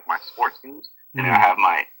 like my sports teams, and then I have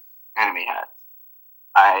my anime hats.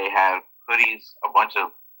 I have hoodies, a bunch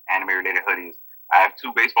of anime-related hoodies. I have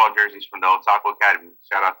 2 baseball jerseys from the Otaku Academy.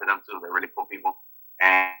 Shout out to them, too. They're really cool people.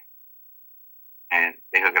 And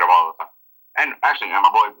they hook it up all the time. And actually,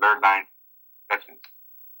 my boy, Blurred9 Veterans,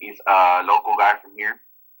 he's a local guy from here.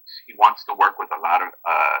 He wants to work with a lot of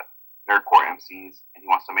nerdcore MCs, and he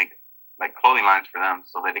wants to make like clothing lines for them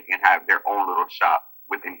so that they can have their own little shop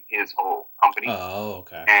within his whole company. Oh,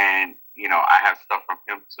 okay. And, I have stuff from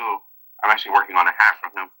him, too. I'm actually working on a hat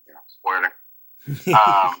from him. Spoiler.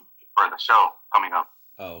 For the show coming up.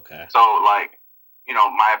 Oh, okay. So, like,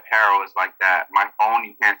 my apparel is like that. My phone,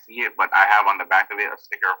 you can't see it, but I have on the back of it a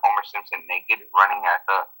sticker of Homer Simpson naked running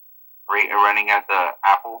at the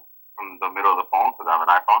apple from the middle of the phone because I have an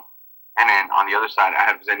iPhone. And then on the other side, I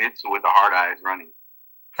have Zenitsu with the hard eyes running,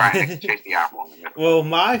 trying to chase the apple. Well,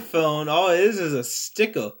 my phone, all it is a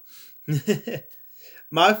sticker.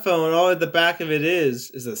 My phone, all at the back of it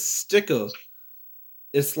is a sticker.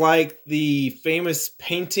 It's like the famous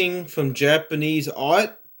painting from Japanese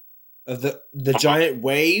art of the giant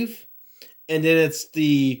wave, and then it's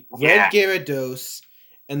the red Gyarados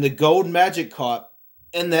and the gold magic carp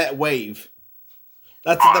in that wave.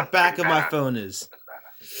 That's what the back of my phone is.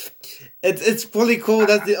 It's pretty cool.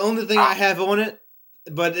 That's the only thing I have on it,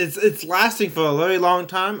 but it's lasting for a very long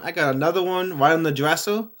time. I got another one right on the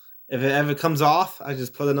dresser. If it ever comes off, I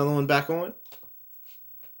just put another one back on.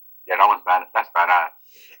 Yeah, that one's bad. That's badass.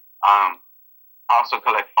 I also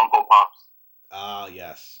collect Funko Pops. Ah,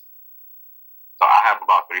 yes. So I have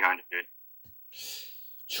about 300.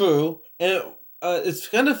 True. And it's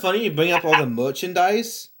kind of funny you bring up all the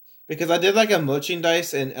merchandise, because I did like a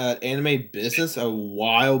merchandise and anime business a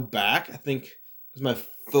while back. I think it was my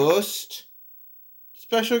first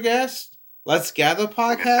special guest, Let's Gather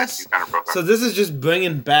podcast. So this is just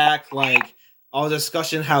bringing back like our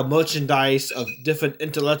discussion how merchandise of different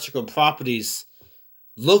intellectual properties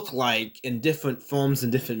look like in different forms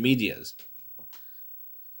and different medias.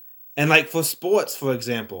 And like for sports, for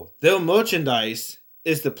example, their merchandise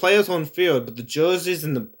is the players on field, but the jerseys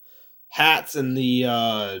and the hats and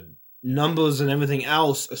the numbers and everything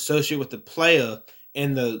else associated with the player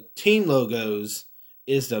and the team logos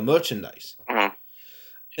is the merchandise. Mm-hmm.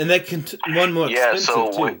 And they can run more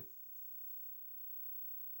expensive too.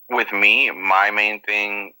 With me, my main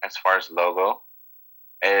thing as far as logo,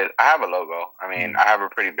 I have a logo. I mean, I have a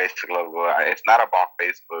pretty basic logo. It's not up on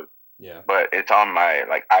Facebook. Yeah. But it's on my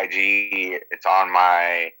like IG. It's on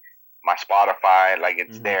my Spotify. Like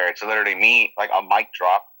it's there. It's literally me, like a mic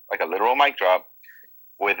drop like a literal mic drop,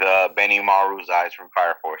 with Benny Maru's eyes from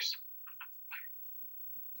Fire Force.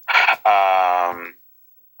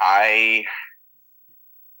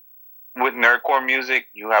 With nerdcore music,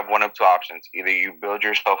 you have one of two options. Either you build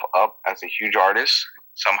yourself up as a huge artist,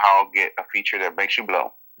 somehow get a feature that makes you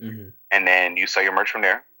blow, and then you sell your merch from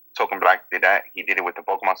there. Token Black did that. He did it with the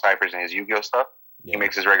Pokemon Ciphers and his Yu-Gi-Oh stuff. Yeah. He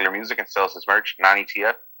makes his regular music and sells his merch.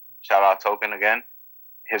 Non-ETF. Shout out Token again.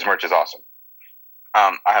 His merch is awesome.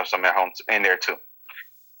 I have some at home in there too.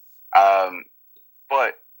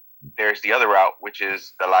 But there's the other route, which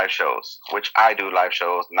is the live shows, which I do live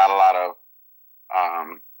shows. Not a lot of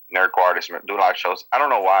nerdcore artists do live shows. I don't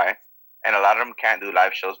know why. And a lot of them can't do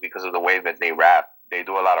live shows because of the way that they rap. They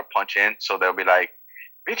do a lot of punch in. So they'll be like,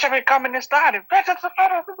 bitch, I've been coming this time.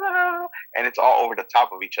 And it's all over the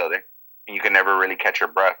top of each other. And you can never really catch your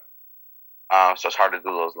breath. So it's hard to do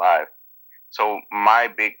those live. So my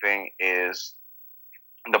big thing is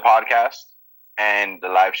the podcast and the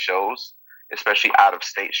live shows, especially out of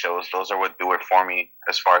state shows. Those are what do it for me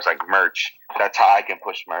as far as like merch. That's how I can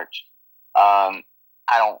push merch. I'm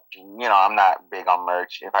not big on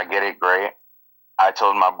merch. If I get it, great. I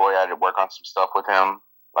told my boy I'd work on some stuff with him,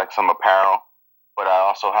 like some apparel. But I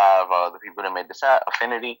also have the people that made this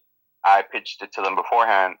Affinity. I pitched it to them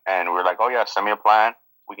beforehand, and we're like, oh yeah, send me a plan.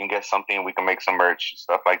 We can get something. We can make some merch,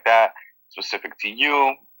 stuff like that, specific to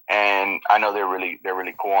you. And I know they're really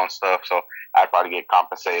cool on stuff. So I'd probably get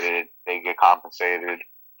compensated. They get compensated,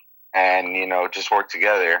 and just work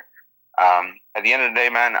together. At the end of the day,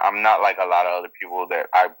 man, I'm not like a lot of other people that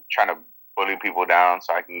I'm trying to bully people down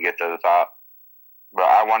so I can get to the top. But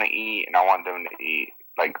I want to eat, and I want them to eat.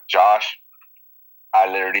 Like Josh, I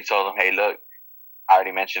literally told him, hey, look, I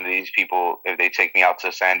already mentioned to these people, if they take me out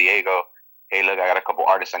to San Diego, hey, look, I got a couple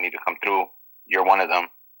artists I need to come through. You're one of them.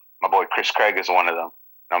 My boy Chris Craig is one of them.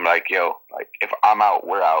 And I'm like, yo, like if I'm out,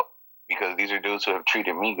 we're out. Because these are dudes who have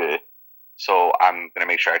treated me good. So I'm going to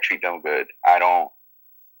make sure I treat them good. I don't,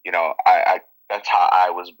 that's how I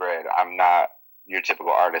was bred. I'm not your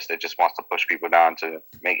typical artist that just wants to push people down to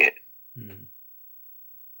make it.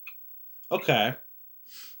 Okay.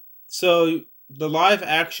 So the live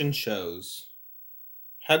action shows,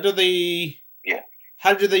 how do they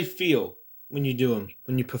feel when you do them,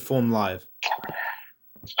 when you perform live?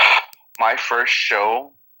 My first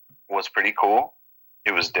show was pretty cool.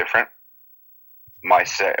 It was different. My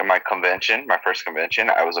first convention,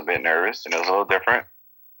 I was a bit nervous, and it was a little different.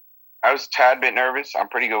 I was a tad bit nervous. I'm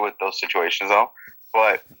pretty good with those situations, though.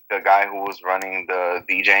 But the guy who was running the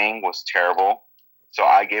DJing was terrible. So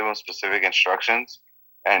I gave him specific instructions,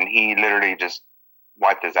 and he literally just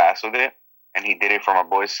wiped his ass with it. And he did it for my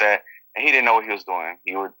boy's set, and he didn't know what he was doing.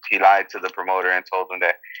 He lied to the promoter and told him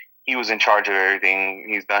that he was in charge of everything.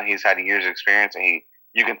 He's had years of experience, and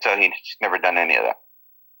you can tell he's never done any of that.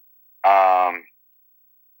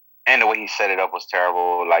 And the way he set it up was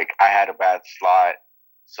terrible. Like, I had a bad slot.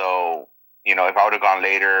 So, if I would have gone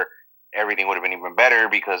later, everything would have been even better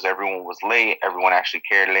because everyone was late. Everyone actually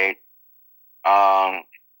cared late.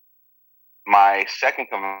 My second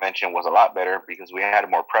convention was a lot better because we had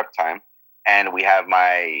more prep time. And we have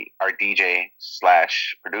our DJ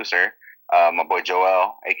 / producer, my boy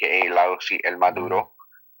Joel, a.k.a. Laoshi El Maduro.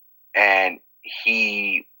 And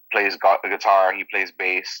he plays guitar, he plays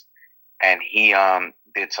bass, and he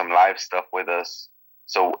did some live stuff with us.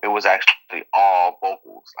 So it was actually all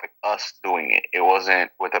vocals, like us doing it. It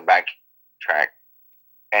wasn't with a backtrack.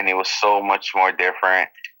 And it was so much more different.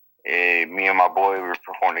 Me and my boy, we were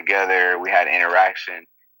performing together. We had interaction.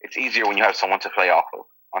 It's easier when you have someone to play off of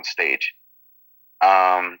on stage.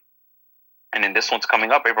 And then this one's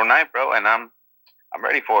coming up April 9th, bro, and I'm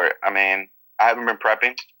ready for it. I mean, I haven't been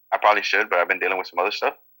prepping. I probably should, but I've been dealing with some other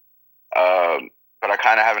stuff. But I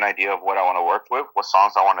kind of have an idea of what I want to work with, what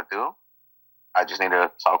songs I want to do. I just need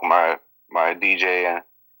to talk with my DJ and,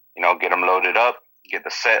 get them loaded up, get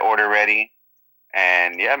the set order ready.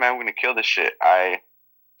 And yeah, man, we're going to kill this shit.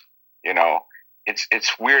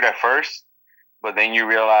 It's weird at first, but then you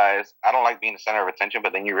realize, I don't like being the center of attention,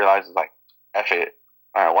 but then you realize it's like, F it.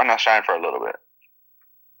 Why not shine for a little bit?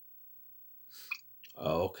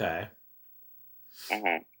 Oh, okay.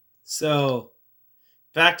 Mm-hmm. So,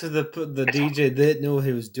 back to the DJ that didn't know what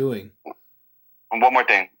he was doing. And one more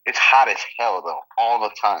thing. It's hot as hell, though, all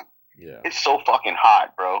the time. Yeah. It's so fucking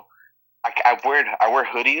hot, bro. I wear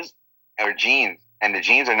hoodies or jeans, and the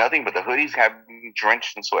jeans are nothing, but the hoodies have me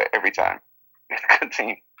drenched in sweat every time.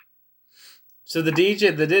 Continue. So the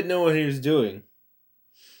DJ that didn't know what he was doing,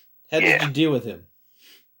 how did you deal with him?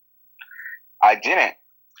 I didn't.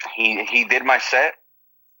 He did my set.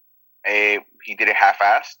 He did it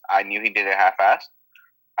half-assed. I knew he did it half-assed.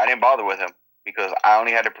 I didn't bother with him. because I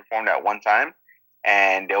only had to perform that one time,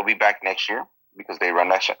 and they'll be back next year because they run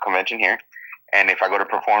that convention here. And if I go to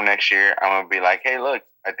perform next year, I'm gonna be like, hey, look,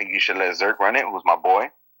 I think you should let Zerk run it, who's my boy,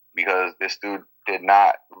 because this dude did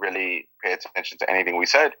not really pay attention to anything we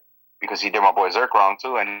said, because he did my boy Zerk wrong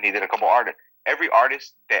too, and he did a couple artists. Every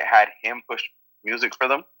artist that had him push music for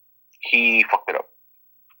them, he fucked it up.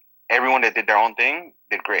 Everyone that did their own thing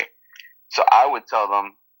did great. So I would tell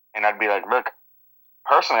them, and I'd be like, look,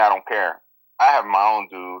 personally, I don't care. I have my own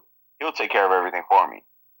dude. He'll take care of everything for me.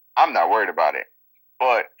 I'm not worried about it.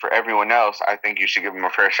 But for everyone else, I think you should give him a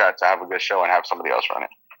fair shot to have a good show and have somebody else run it.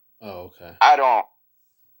 Oh, okay. I don't.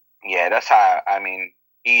 Yeah, that's how. I mean,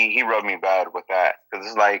 he rubbed me bad with that, because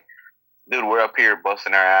it's like, dude, we're up here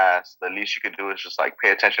busting our ass. The least you could do is just like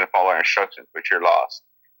pay attention and follow our instructions, but you're lost,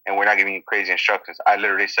 and we're not giving you crazy instructions. I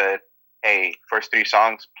literally said, hey, first 3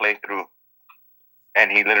 songs, play through. And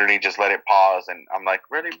he literally just let it pause. And I'm like,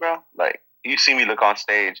 really, bro? Like, you see me look on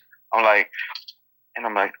stage. I'm like,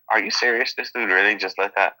 are you serious? This dude really just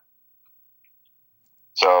let that?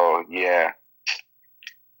 So, yeah.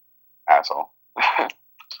 Asshole.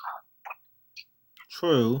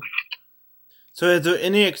 True. So is there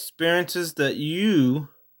any experiences that you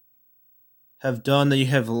have done that you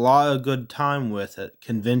have a lot of good time with at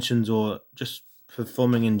conventions or just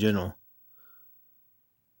performing in general?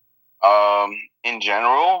 In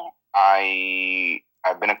general,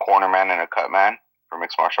 I've been a corner man and a cut man for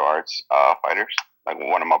mixed martial arts fighters, like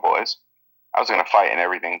one of my boys. I was gonna fight and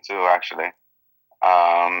everything too, actually.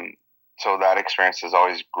 So that experience is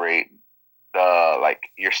always great. The like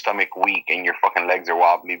your stomach weak and your fucking legs are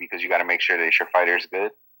wobbly because you got to make sure that your fighter is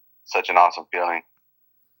good. Such an awesome feeling.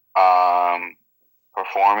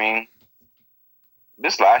 Performing.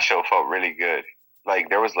 This last show felt really good. Like,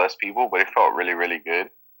 there was less people, but it felt really, really good.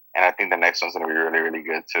 And I think the next one's gonna be really, really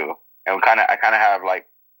good too. And I kind of have like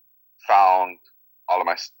found all of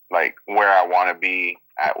my like where I want to be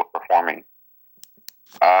at with performing.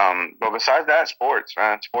 But besides that, sports,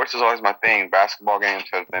 man. Sports is always my thing. Basketball games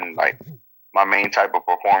have been like my main type of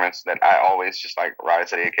performance that I always just like rise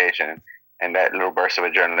to the occasion, and that little burst of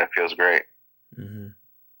adrenaline feels great. Mm-hmm.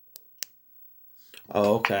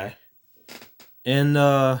 Oh, okay. And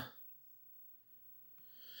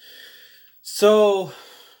so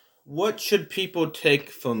what should people take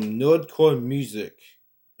from Nerdcore music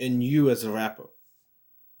and you as a rapper?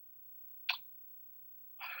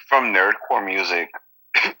 From Nerdcore music,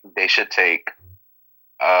 they should take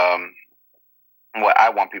what I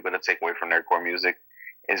want people to take away from Nerdcore music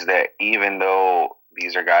is that even though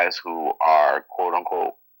these are guys who are quote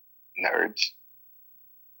unquote nerds,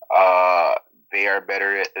 they are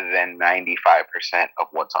better than 95% of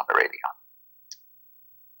what's on the radio.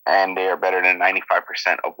 And they are better than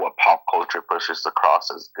 95% of what pop culture pushes across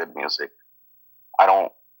as good music. I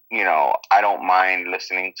don't mind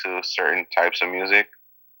listening to certain types of music,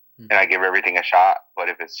 and I give everything a shot, but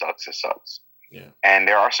if it sucks, it sucks. Yeah. And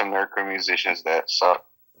there are some nerdcore musicians that suck.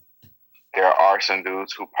 There are some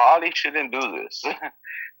dudes who probably shouldn't do this.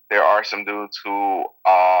 There are some dudes who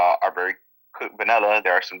are very vanilla.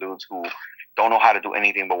 There are some dudes who don't know how to do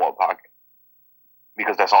anything but walk pocket,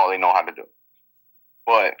 because that's all they know how to do.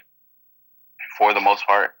 But for the most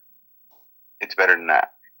part, it's better than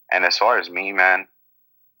that. And as far as me, man,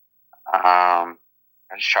 I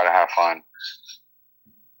just try to have fun.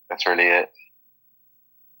 That's really it.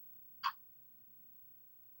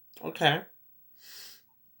 Okay.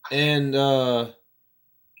 And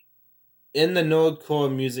in the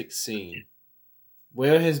Nerdcore music scene,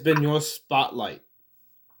 where has been your spotlight?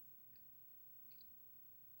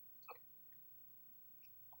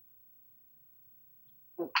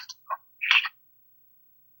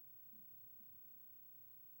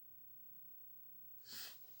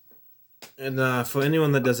 And for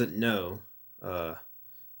anyone that doesn't know,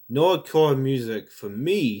 Nerdcore music, for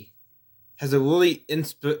me, has a really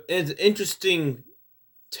interesting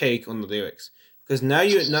take on the lyrics. Because now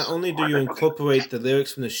you not only do you incorporate the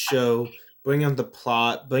lyrics from the show, bring up the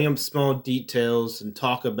plot, bring up small details, and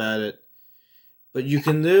talk about it, but you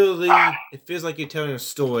can literally, it feels like you're telling a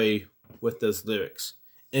story with those lyrics.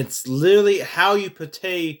 It's literally how you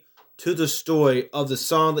portray to the story of the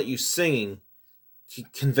song that you're singing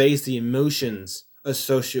conveys the emotions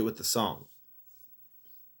associated with the song.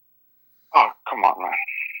 Oh, come on, man.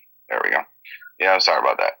 There we go. Yeah, I'm sorry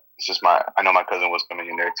about that. It's just I know my cousin was coming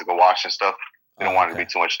in there to go wash and stuff. Didn't want it to be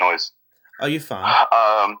too much noise. Oh, you're fine.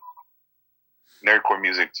 Nerdcore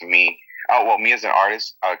music to me. Oh, well, me as an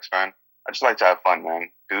artist, I'll expand. I just like to have fun, man.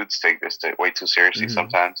 Dudes take this way too seriously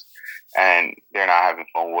sometimes, and they're not having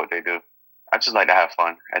fun with what they do. I just like to have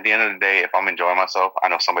fun. At the end of the day, if I'm enjoying myself, I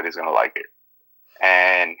know somebody's going to like it.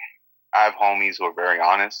 And I have homies who are very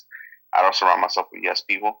honest. I don't surround myself with yes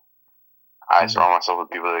people. I surround myself with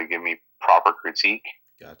people that give me proper critique.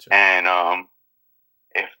 Gotcha. And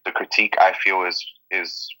if the critique I feel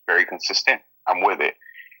is very consistent, I'm with it.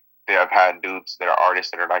 I've had dudes that are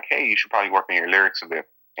artists that are like, hey, you should probably work on your lyrics a bit.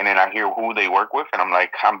 And then I hear who they work with, and I'm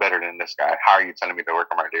like, I'm better than this guy. How are you telling me to work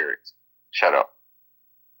on my lyrics? Shut up.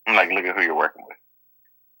 I'm like, look at who you're working with.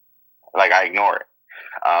 Like, I ignore it.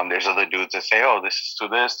 There's other dudes that say, oh, this is to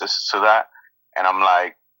this is to that. And I'm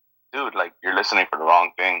like, dude, like, you're listening for the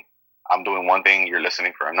wrong thing. I'm doing one thing, you're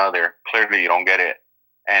listening for another. Clearly, you don't get it.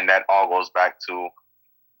 And that all goes back to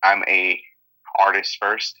I'm a artist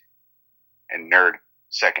first and nerd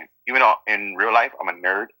second. Even though in real life, I'm a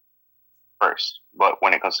nerd first. But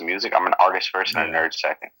when it comes to music, I'm an artist first and a nerd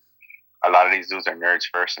second. A lot of these dudes are nerds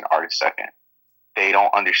first and artists second. They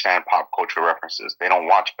don't understand pop culture references. They don't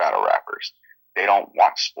watch battle rappers. They don't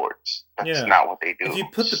watch sports. That's not what they do. If you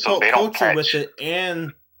put the pop culture with it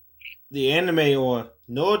and the anime or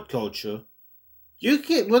nerd culture, you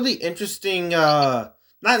get really interesting, not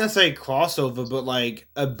necessarily crossover, but like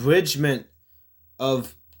abridgment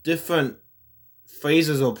of different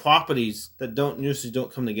phrases or properties that usually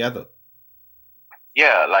don't come together.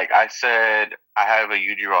 Yeah, like I said, I have a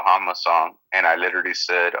Yujiro Hama song, and I literally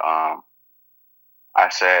said, I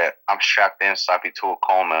said, I'm strapped in, sloppy to a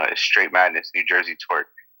coma. It's straight madness, New Jersey twerk.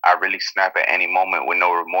 I really snap at any moment with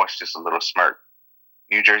no remorse, just a little smirk.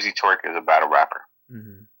 New Jersey twerk is a battle rapper.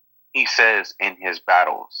 Mm-hmm. He says in his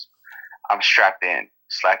battles, I'm strapped in,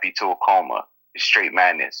 slappy to a coma. It's straight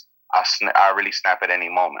madness. I really snap at any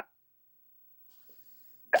moment.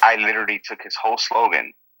 I literally took his whole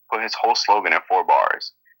slogan, put his whole slogan in 4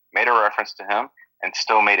 bars, made a reference to him, and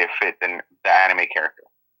still made it fit the anime character.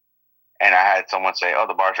 And I had someone say, oh,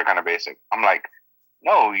 the bars are kind of basic. I'm like,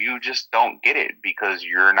 no, you just don't get it because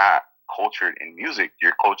you're not cultured in music.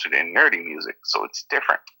 You're cultured in nerdy music. So it's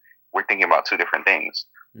different. We're thinking about 2 different things.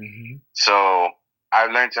 Mm-hmm. So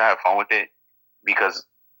I've learned to have fun with it because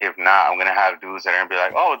if not, I'm going to have dudes that are going to be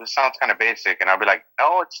like, oh, this sounds kind of basic. And I'll be like,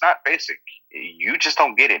 no, it's not basic. You just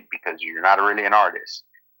don't get it because you're not really an artist.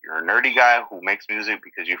 You're a nerdy guy who makes music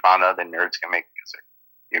because you found out that nerds can make music.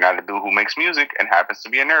 You're not a dude who makes music and happens to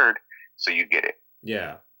be a nerd. So you get it.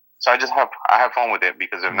 Yeah. So I have fun with it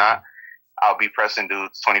because if not, I'll be pressing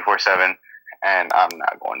dudes 24/7, and I'm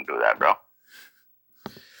not going to do that, bro.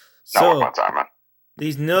 Not worth my time, man.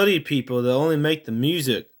 These nerdy people that only make the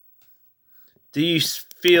music, do you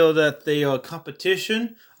feel that they are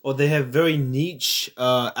competition or they have very niche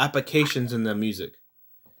applications in their music?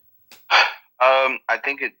 I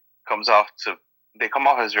think it comes off to they come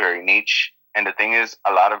off as very niche, and the thing is,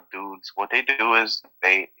 a lot of dudes, what they do is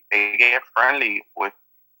they get friendly with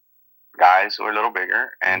guys who are a little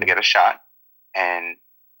bigger, and they get a shot, and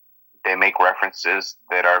they make references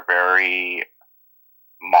that are very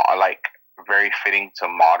very fitting to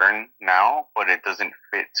modern now, but it doesn't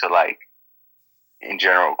fit to like in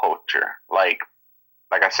general culture. Like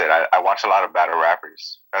I said, I watch a lot of battle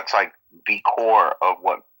rappers. That's like the core of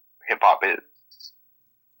what hip hop is.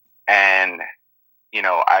 And, you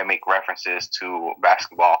know, I make references to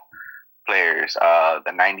basketball players,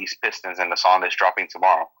 the 90s Pistons, and the song that's dropping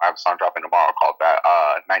tomorrow. I have a song dropping tomorrow called that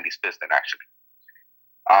 90s Piston, actually.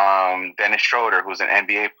 Dennis Schroeder, who's an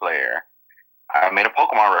NBA player. I made a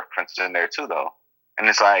Pokemon reference in there too, though. And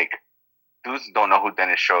it's like, dudes don't know who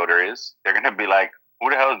Dennis Schroeder is. They're going to be like, who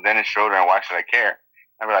the hell is Dennis Schroeder and why should I care?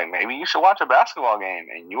 I'd be like, maybe you should watch a basketball game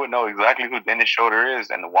and you would know exactly who Dennis Schroeder is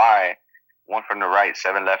and why. 1 from the right,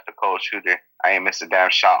 7 left, a cold shooter. I ain't missed a damn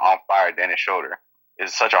shot, on fire, Dennis Schroeder.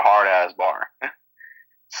 It's such a hard-ass bar.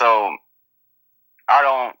 So,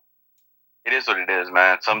 it is what it is,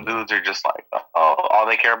 man. Some dudes are just like, oh, all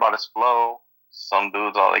they care about is flow. Some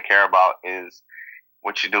dudes, all they care about is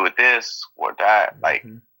what you do with this or that. Like,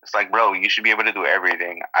 it's like, bro, you should be able to do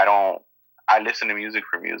everything. I listen to music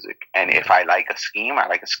for music. And if I like a scheme, I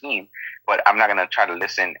like a scheme. But I'm not going to try to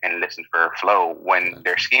listen for flow when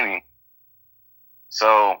they're scheming.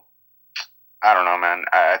 So, I don't know, man.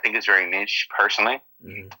 I think it's very niche, personally.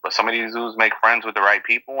 Mm-hmm. But some of these dudes make friends with the right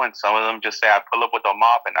people, and some of them just say, I pull up with a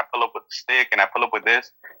mop, and I pull up with a stick, and I pull up with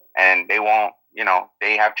this, and they won't,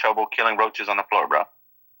 they have trouble killing roaches on the floor, bro.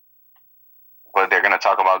 But they're going to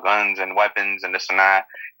talk about guns and weapons and this and that.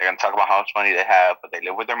 They're going to talk about how much money they have, but they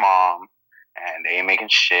live with their mom, and they ain't making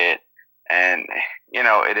shit. And,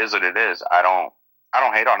 it is what it is. I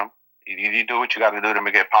don't hate on them. You do what you got to do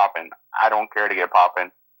to get popping. I don't care to get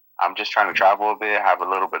popping. I'm just trying to travel a bit, have a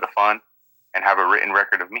little bit of fun, and have a written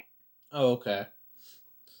record of me. Oh, okay.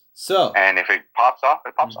 So. And if it pops off,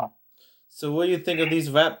 it pops off. So what do you think of these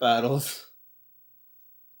rap battles?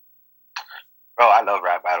 Bro, I love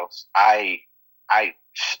rap battles. I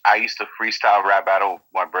used to freestyle rap battle with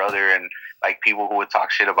my brother and like people who would talk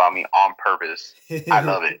shit about me on purpose. I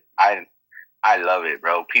love it. I love it,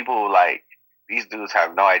 bro. People like these dudes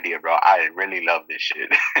have no idea, bro. I really love this shit.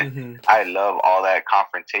 Mm-hmm. I love all that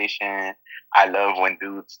confrontation. I love when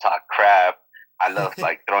dudes talk crap. I love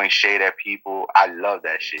like throwing shade at people. I love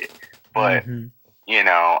that shit. But you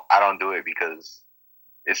know, I don't do it because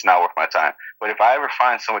it's not worth my time. But if I ever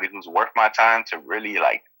find somebody who's worth my time to really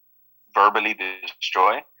like verbally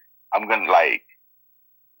destroy, I'm gonna like,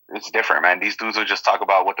 it's different, man. These dudes will just talk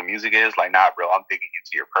about what the music is. Like, nah, bro, I'm digging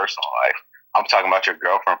into your personal life. I'm talking about your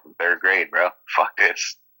girlfriend from 3rd grade, bro. Fuck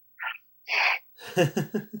this.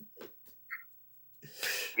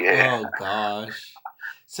 Yeah. Oh gosh.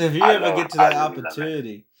 So if you ever get to that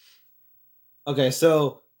opportunity, okay.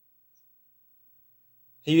 So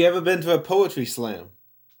have you ever been to a poetry slam?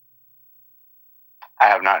 I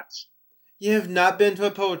have not. You have not been to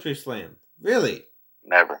a poetry slam? Really?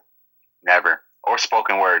 Never. Or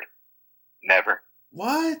spoken word. Never.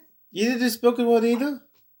 What? You didn't do spoken word either?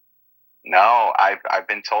 No, I've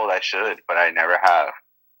been told I should, but I never have.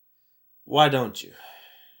 Why don't you?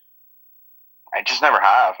 I just never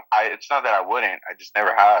have. It's not that I wouldn't. I just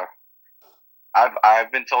never have.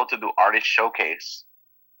 I've been told to do artist showcase.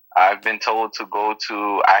 I've been told to go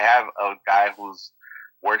to. I have a guy who's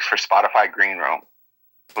works for Spotify Green Room,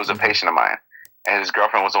 who's a patient of mine, and his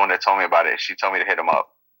girlfriend was the one that told me about it. She told me to hit him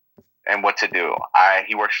up and what to do.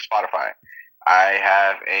 He works for Spotify. I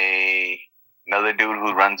have another dude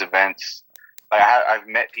who runs events. Like I've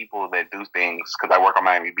met people that do things because I work on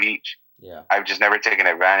Miami Beach. Yeah. I've just never taken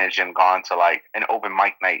advantage and gone to like an open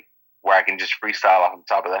mic night where I can just freestyle off the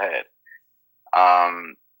top of the head.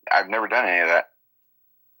 I've never done any of that.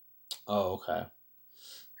 Oh, okay.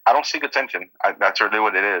 I don't seek attention. That's really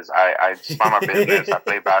what it is. I just mind my business. I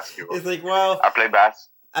play basketball. It's like, well, I play basketball.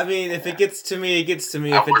 I mean, if it gets to me, it gets to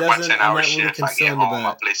me. If it doesn't, I'm not really concerned about it.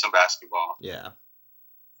 I play some basketball. Yeah.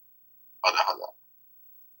 Hold on.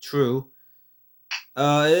 True.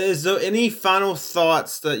 Is there any final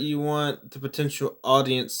thoughts that you want the potential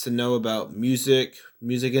audience to know about music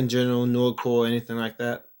in general, Nerdcore, anything like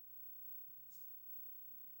that?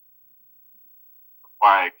 Before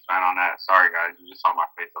I expand on that, sorry guys, you just saw my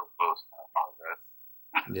face up close. I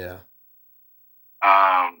apologize. Yeah.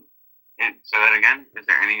 Say that again. Is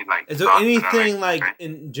there any like? Is there anything like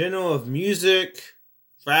in general of music,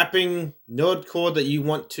 rapping, Nerdcore that you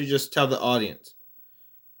want to just tell the audience?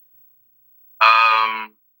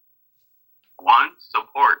 One,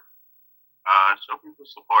 support. Show people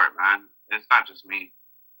support, man. It's not just me.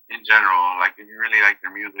 In general, like if you really like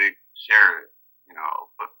their music, share it. You know,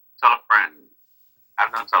 but tell a friend.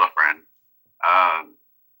 I've done tell a friend.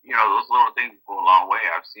 You know, those little things go a long way.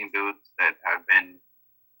 I've seen dudes that have been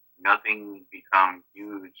nothing become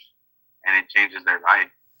huge, and it changes their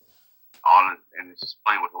life. And it's just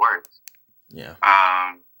playing with words. Yeah.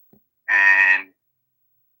 And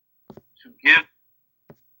to give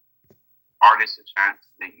artists a chance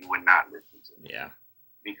that you would not listen to. Yeah.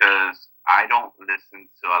 Because I don't listen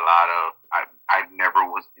to a lot of. I never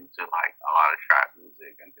was into like a lot of trap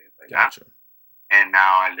music and things like that. And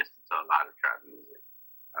now I listen to a lot of trap music.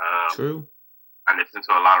 True. I listen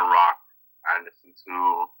to a lot of rock. I listen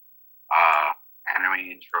to anime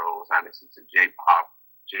intros. I listen to J-pop,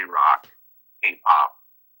 J-rock, K-pop.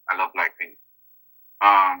 I love Blackpink.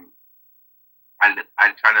 I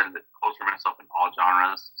try to culture myself in all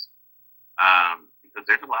genres because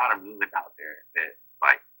there's a lot of music out there that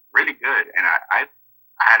like really good. And I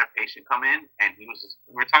had a patient come in and we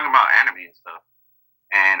were talking about anime and stuff.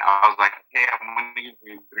 And I was like, hey, I'm going to give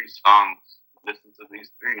you 3 songs. Listen to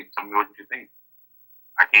these 3. Tell me what you think.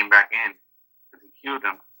 I came back in because he cued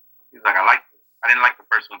them. He's like, I didn't like the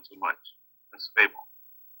first one too much. That's Fable.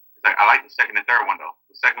 He's like, I like the second and third one though.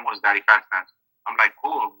 The second one is Daddy Fast Dance. I'm like,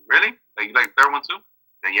 cool, really? Like you like the third one too?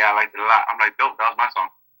 He's like, yeah, I liked it a lot. I'm like, dope, that was my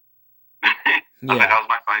song. I'm like, that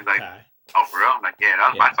was my song. He's like, oh, for real? I'm like, yeah,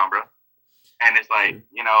 that was my song, bro. And it's like,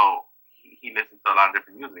 you know, he listens to a lot of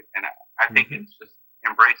different music, and I think it's just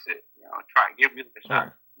embrace it. You know, give music a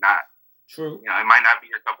shot. Not true. You know, it might not be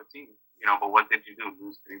your cup of tea. You know, but what did you do?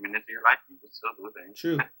 Lose 3 minutes of your life? You could still do it.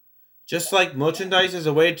 True. Just like merchandise is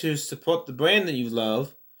a way to support the brand that you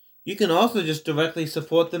love, you can also just directly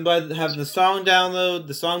support them by having the song download,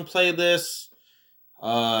 the song playlist,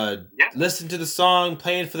 listen to the song,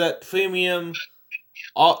 paying for that premium,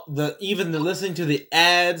 even the listening to the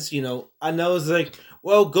ads. You know, I know it's like,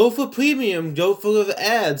 well, go for premium, go for the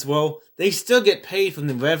ads. Well, they still get paid from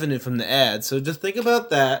the revenue from the ads, so just think about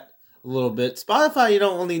that a little bit. Spotify,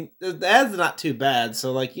 the ads are not too bad,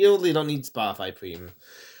 so like you really don't need Spotify premium.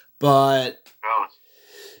 But Bro,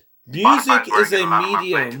 music Spotify's where I is get a a lot of my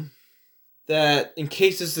plays. medium that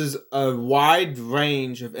encases a wide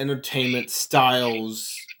range of entertainment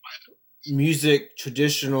styles, music,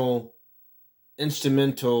 traditional,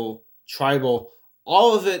 instrumental, tribal.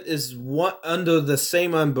 All of it is under the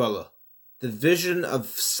same umbrella, the vision of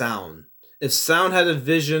sound. If sound had a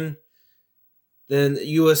vision, then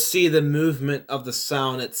you will see the movement of the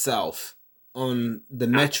sound itself on the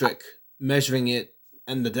metric, measuring it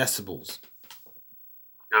and the decibels.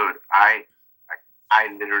 Dude, I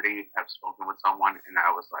literally have spoken with someone, and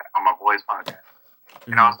I was like, on my boy's podcast,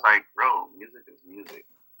 and I was like, bro, music is music.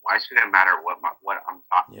 Why should it matter what I'm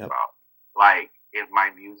talking about? Like, if my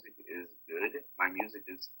music is good, my music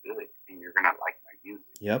is good, and you're gonna like my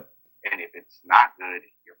music. Yep. And if it's not good,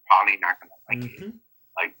 you're probably not gonna like it.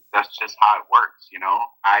 Like, that's just how it works, you know.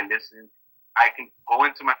 I can go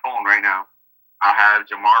into my phone right now. I'll have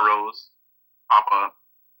Jamar Rose pop up.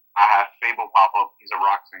 I have Fable pop up. He's a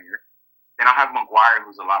rock singer. Then I'll have McGuire,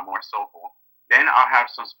 who's a lot more soulful. Then I'll have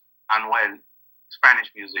some Anuel,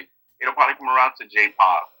 Spanish music. It'll probably come around to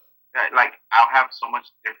J-pop. Like, I'll have so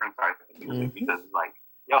much different types of music because, like,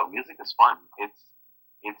 yo, music is fun.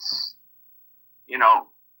 It's you know,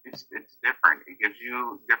 it's different. It gives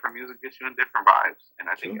you different music, gets you in different vibes, and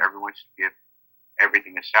I think everyone should give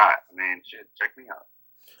everything a shot. I mean, check me out.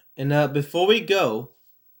 And before we go,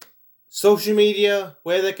 social media,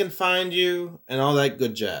 where they can find you, and all that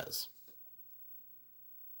good jazz.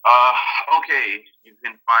 Okay, you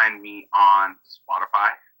can find me on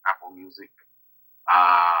Spotify, Apple Music,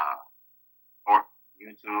 or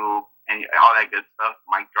YouTube, and all that good stuff.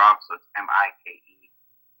 Mic Drop, so it's MIKE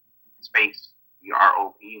space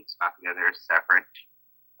DROP. It's not together; it's separate.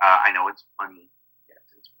 I know it's funny. Yes,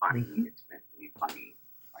 it's funny. It's meant to be funny.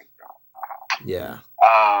 Mic Drop. Yeah.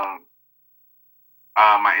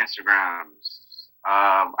 My Instagrams. I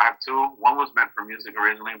have two. One was meant for music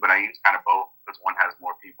originally, but I use kind of both because one has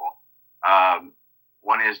more people.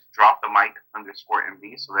 One is drop the mic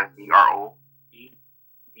 _MD, so that's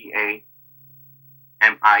DROPEMIKE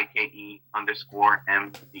 _MD.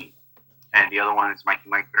 And the other one is Mikey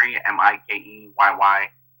Mike 3,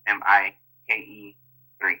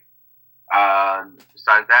 MIKEYYMIKE3.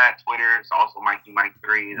 Besides that, Twitter is also Mikey Mike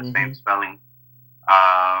 3, the same spelling.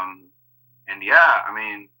 And yeah, I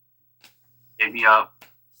mean, hit me up.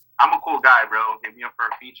 I'm a cool guy, bro. Hit me up for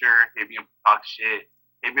a feature. Hit me up to talk shit.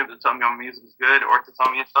 Hit me up to tell me my music is good or to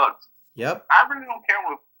tell me it sucks. Yep. I really don't care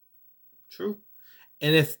what. True.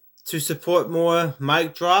 And if to support more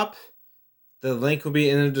Mic Drop, the link will be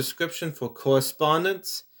in the description for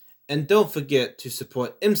correspondence. And don't forget to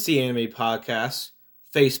support MC Anime Podcasts,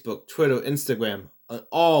 Facebook, Twitter, Instagram, on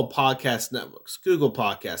all podcast networks, Google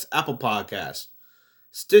Podcasts, Apple Podcasts,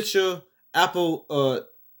 Stitcher, Apple,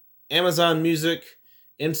 Amazon Music,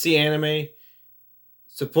 MC Anime.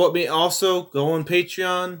 Support me also. Go on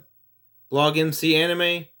Patreon, Blog MC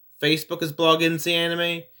Anime. Facebook is Blog MC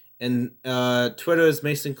Anime. And Twitter is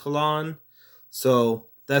Mason Kalan. So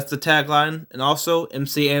that's the tagline. And also,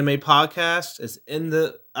 MC Anime Podcast is in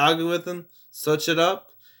the algorithm. Search it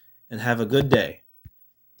up and have a good day.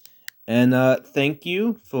 And thank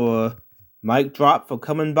you for Mic Drop for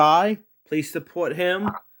coming by. Please support him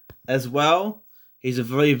as well. He's a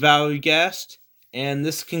very valued guest. And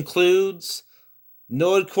this concludes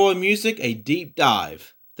Nerdcore Music, a deep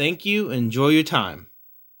dive. Thank you. Enjoy your time.